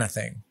Indiana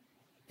thing.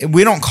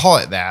 We don't call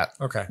it that.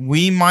 Okay.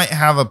 We might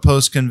have a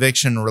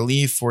post-conviction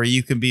relief where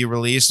you can be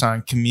released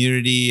on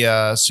community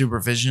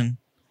supervision.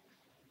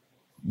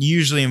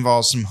 Usually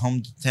involves some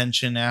home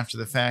detention after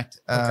the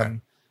fact. Okay.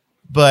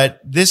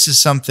 But this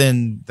is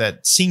something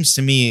that seems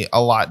to me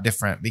a lot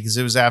different because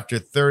it was after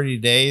 30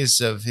 days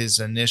of his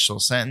initial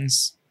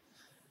sentence.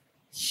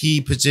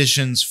 He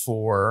petitions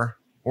for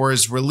or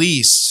is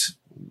released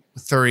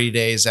 30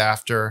 days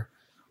after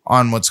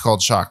on what's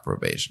called shock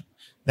probation.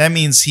 That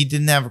means he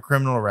didn't have a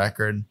criminal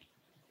record.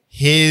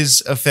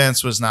 His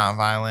offense was not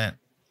violent.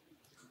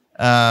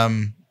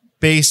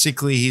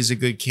 Basically, he's a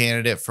good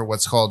candidate for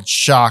what's called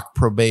shock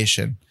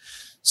probation.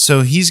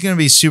 So he's going to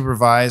be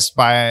supervised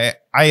by,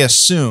 I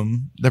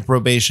assume, the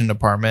probation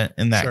department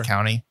in that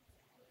county.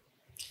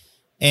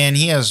 And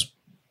he has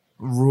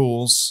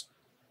rules.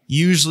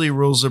 Usually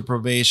rules of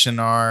probation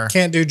are...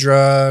 Can't do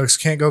drugs,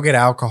 can't go get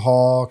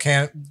alcohol,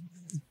 can't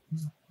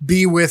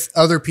be with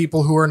other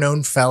people who are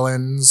known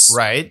felons.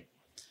 Right.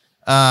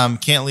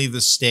 Can't leave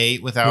the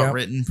state without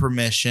written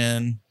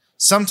permission.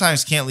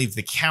 Sometimes can't leave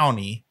the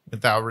county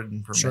without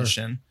written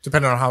permission. Sure.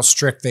 Depending on how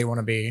strict they want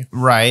to be.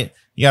 Right.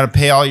 You got to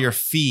pay all your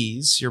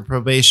fees, your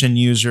probation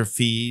user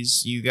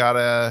fees. You got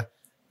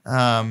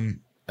to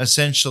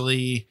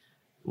essentially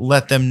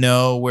let them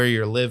know where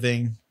you're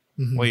living,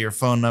 what your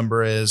phone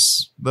number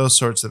is, those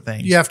sorts of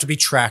things. You have to be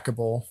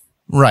trackable.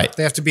 Right.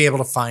 They have to be able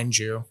to find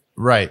you.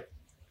 Right.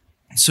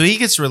 So he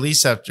gets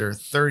released after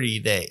 30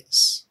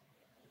 days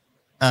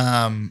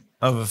of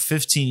a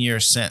 15-year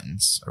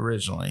sentence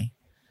originally.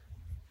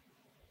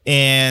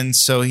 And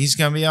so he's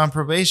going to be on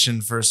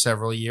probation for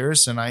several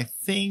years. And I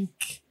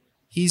think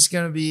he's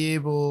going to be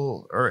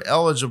able or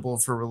eligible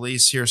for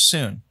release here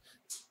soon.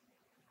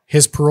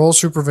 His parole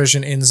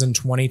supervision ends in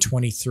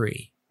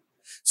 2023.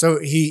 So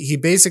he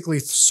basically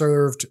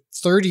served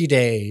 30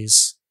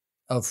 days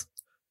of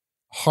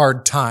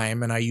hard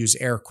time, and I use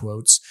air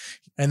quotes.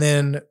 And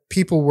then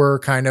people were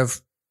kind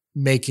of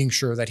making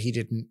sure that he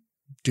didn't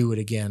do it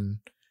again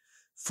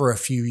for a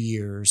few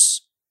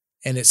years.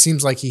 And it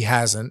seems like he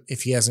hasn't,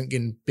 if he hasn't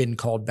been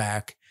called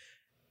back.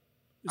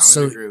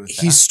 So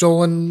he's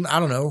stolen, I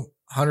don't know,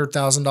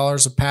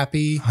 $100,000 of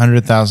Pappy.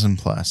 100,000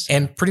 plus.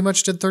 And pretty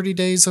much did 30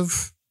 days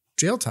of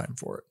jail time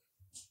for it.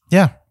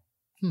 Yeah.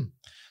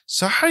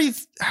 So how do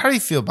you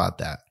feel about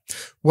that?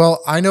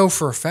 Well, I know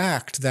for a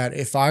fact that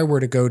if I were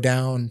to go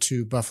down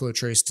to Buffalo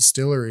Trace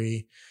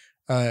Distillery,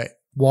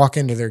 walk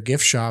into their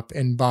gift shop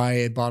and buy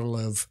a bottle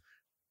of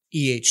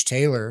E.H.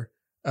 Taylor,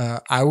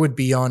 I would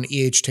be on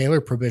E.H. Taylor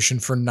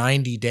probation for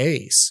 90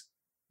 days,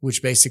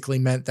 which basically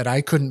meant that I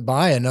couldn't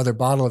buy another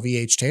bottle of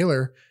E.H.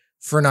 Taylor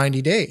for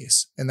 90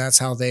 days. And that's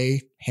how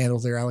they handle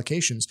their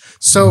allocations.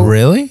 So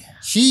really?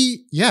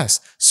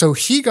 So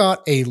he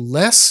got a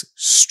less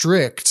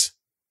strict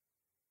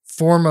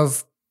form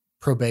of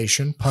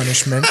probation,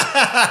 punishment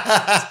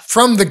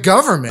from the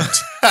government.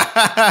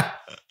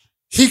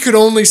 He could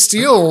only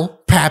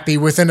steal Pappy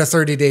within a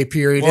 30-day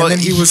period. Well, and then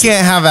he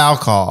can't have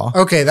alcohol.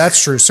 Okay,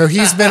 that's true. So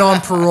he's been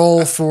on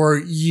parole for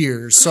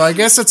years. So I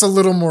guess it's a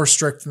little more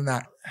strict than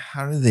that.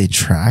 How do they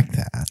track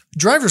that?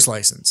 Driver's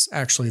license,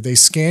 actually. They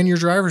scan your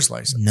driver's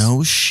license.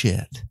 No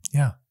shit.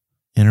 Yeah.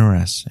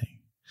 Interesting.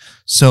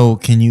 So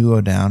can you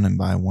go down and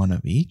buy one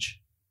of each?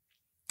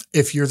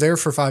 If you're there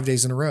for 5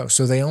 days in a row.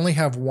 So they only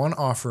have one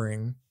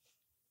offering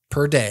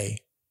per day,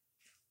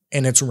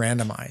 and it's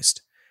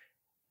randomized.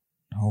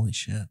 Holy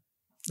shit.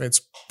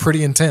 It's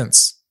pretty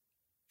intense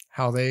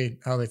how they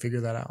figure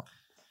that out.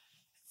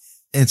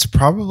 It's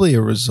probably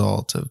a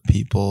result of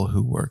people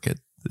who work at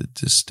the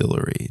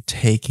distillery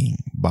taking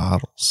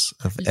bottles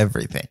of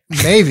everything.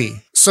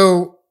 Maybe.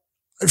 So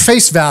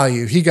face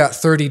value, he got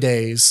 30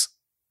 days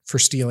for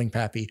stealing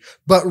Pappy,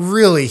 but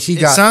really he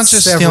got not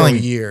just several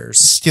years.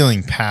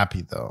 Stealing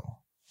Pappy though.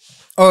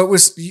 Oh, it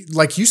was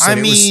like you said,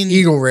 it was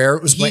Eagle Rare.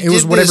 It was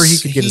whatever he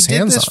could get his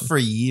hands on for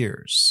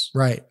years.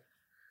 Right.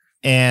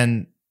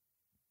 And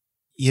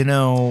you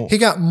know, he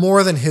got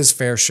more than his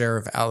fair share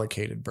of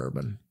allocated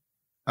bourbon.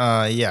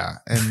 Yeah.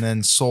 And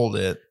then sold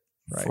it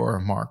for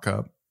a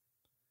markup.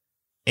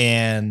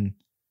 And,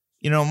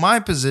 you know, my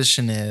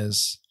position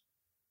is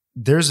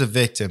there's a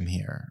victim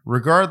here,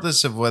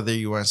 regardless of whether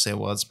you want to say,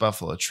 well, it's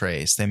Buffalo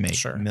Trace. They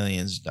make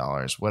millions of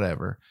dollars,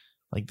 whatever.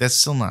 Like, that's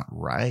still not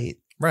right.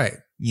 Right.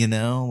 You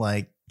know,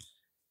 like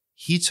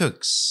he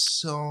took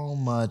so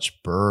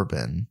much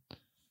bourbon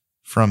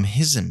from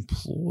his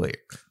employer.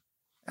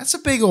 That's a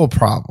big old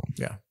problem.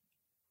 Yeah.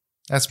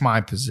 That's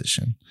my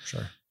position.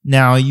 Sure.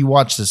 Now, you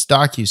watch this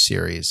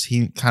docuseries,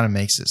 he kind of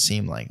makes it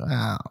seem like,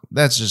 wow,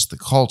 that's just the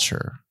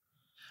culture.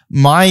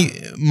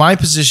 My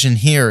position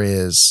here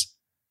is,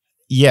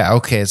 yeah,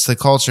 okay, it's the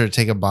culture to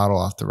take a bottle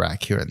off the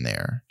rack here and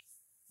there.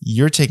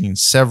 You're taking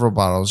several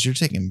bottles. You're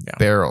taking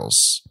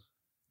barrels.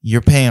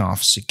 You're paying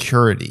off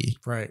security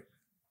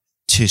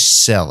to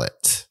sell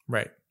it.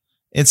 Right.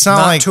 It's not,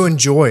 not like to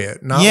enjoy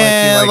it. Not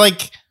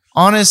like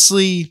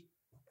honestly,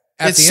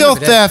 at it's the end still of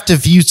the day, theft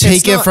if you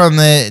take it from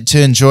to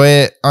enjoy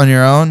it on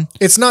your own.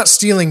 It's not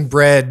stealing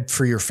bread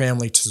for your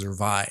family to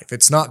survive.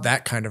 It's not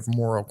that kind of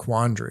moral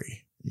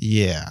quandary.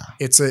 Yeah.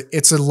 It's a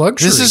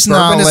luxury. This is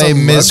Bourbon not Les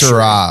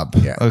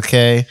Miserables. Yeah.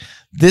 Okay.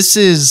 This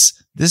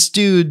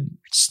dude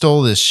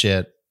stole this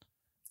shit.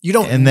 You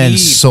don't and need then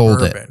sold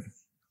bourbon. it.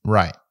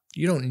 Right.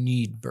 You don't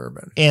need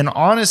bourbon. And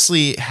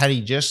honestly, had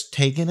he just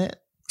taken it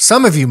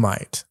Some of you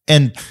might.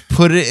 and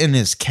put it in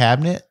his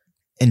cabinet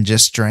and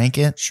just drank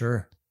it,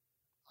 Sure.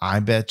 I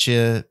bet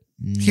you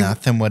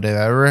nothing would have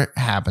ever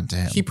happened to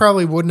him. He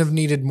probably wouldn't have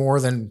needed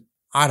more than,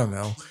 I don't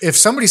know. If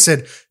somebody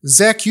said,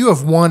 Zach, you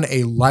have won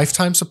a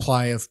lifetime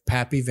supply of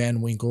Pappy Van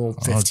Winkle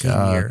 15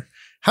 year.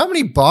 How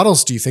many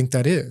bottles do you think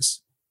that is?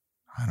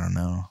 I don't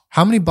know.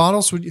 How many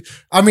bottles would you?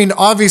 I mean,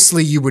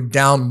 obviously you would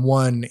down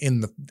one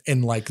in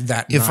like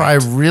that If night. I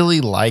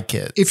really like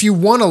it. If you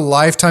won a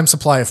lifetime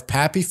supply of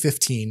Pappy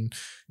 15,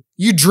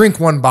 you drink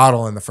one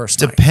bottle in the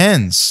first night.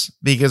 Depends,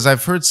 because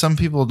I've heard some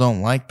people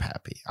don't like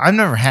Pappy. I've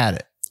never had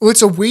it. Well,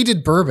 it's a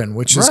wheated bourbon,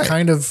 which is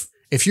kind of,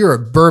 if you're a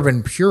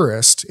bourbon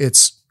purist,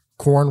 it's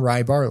corn,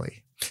 rye,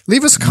 barley.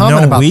 Leave us a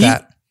comment about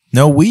that.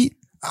 No wheat?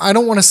 I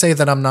don't want to say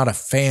that I'm not a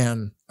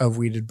fan of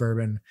wheated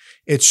bourbon.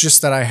 It's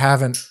just that I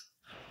haven't.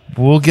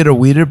 We'll get a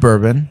wheated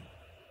bourbon,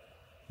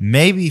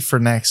 maybe for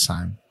next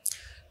time.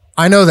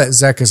 I know that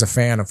Zach is a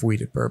fan of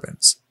wheated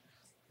bourbons.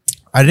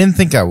 I didn't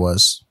think I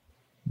was,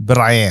 but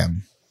I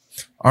am.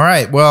 All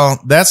right.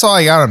 Well, that's all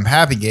I got on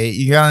Pappygate.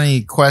 You got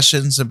any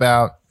questions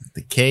about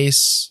the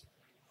case?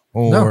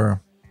 Or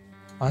No.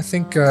 I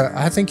think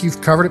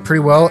you've covered it pretty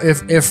well.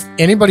 If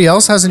anybody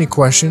else has any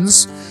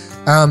questions,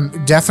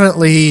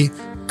 definitely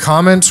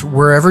comment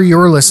wherever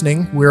you're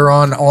listening. We're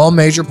on all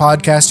major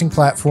podcasting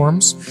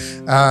platforms.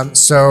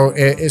 So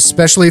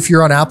especially if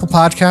you're on Apple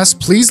Podcasts,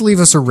 please leave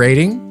us a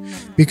rating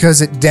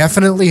because it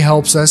definitely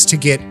helps us to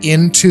get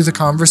into the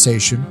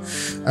conversation.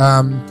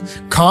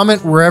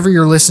 Comment wherever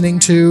you're listening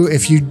to.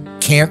 If you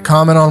can't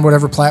comment on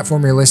whatever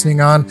platform you're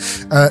listening on,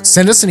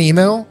 send us an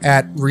email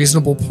at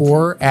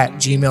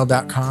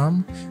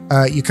reasonablepoor@gmail.com.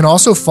 You can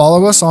also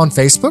follow us on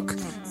Facebook,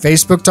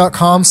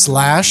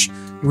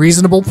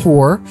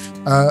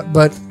 facebook.com/reasonablepoor.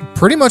 But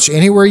pretty much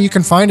anywhere you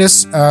can find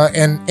us,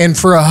 and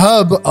for a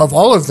hub of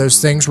all of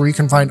those things where you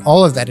can find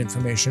all of that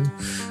information,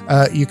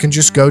 you can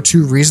just go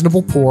to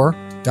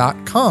reasonablepoor.com.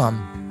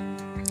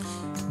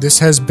 This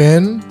has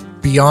been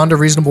Beyond a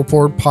Reasonable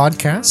Poor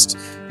podcast.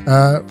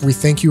 We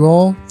thank you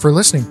all for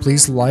listening.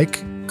 Please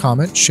like,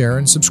 comment, share,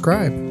 and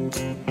subscribe.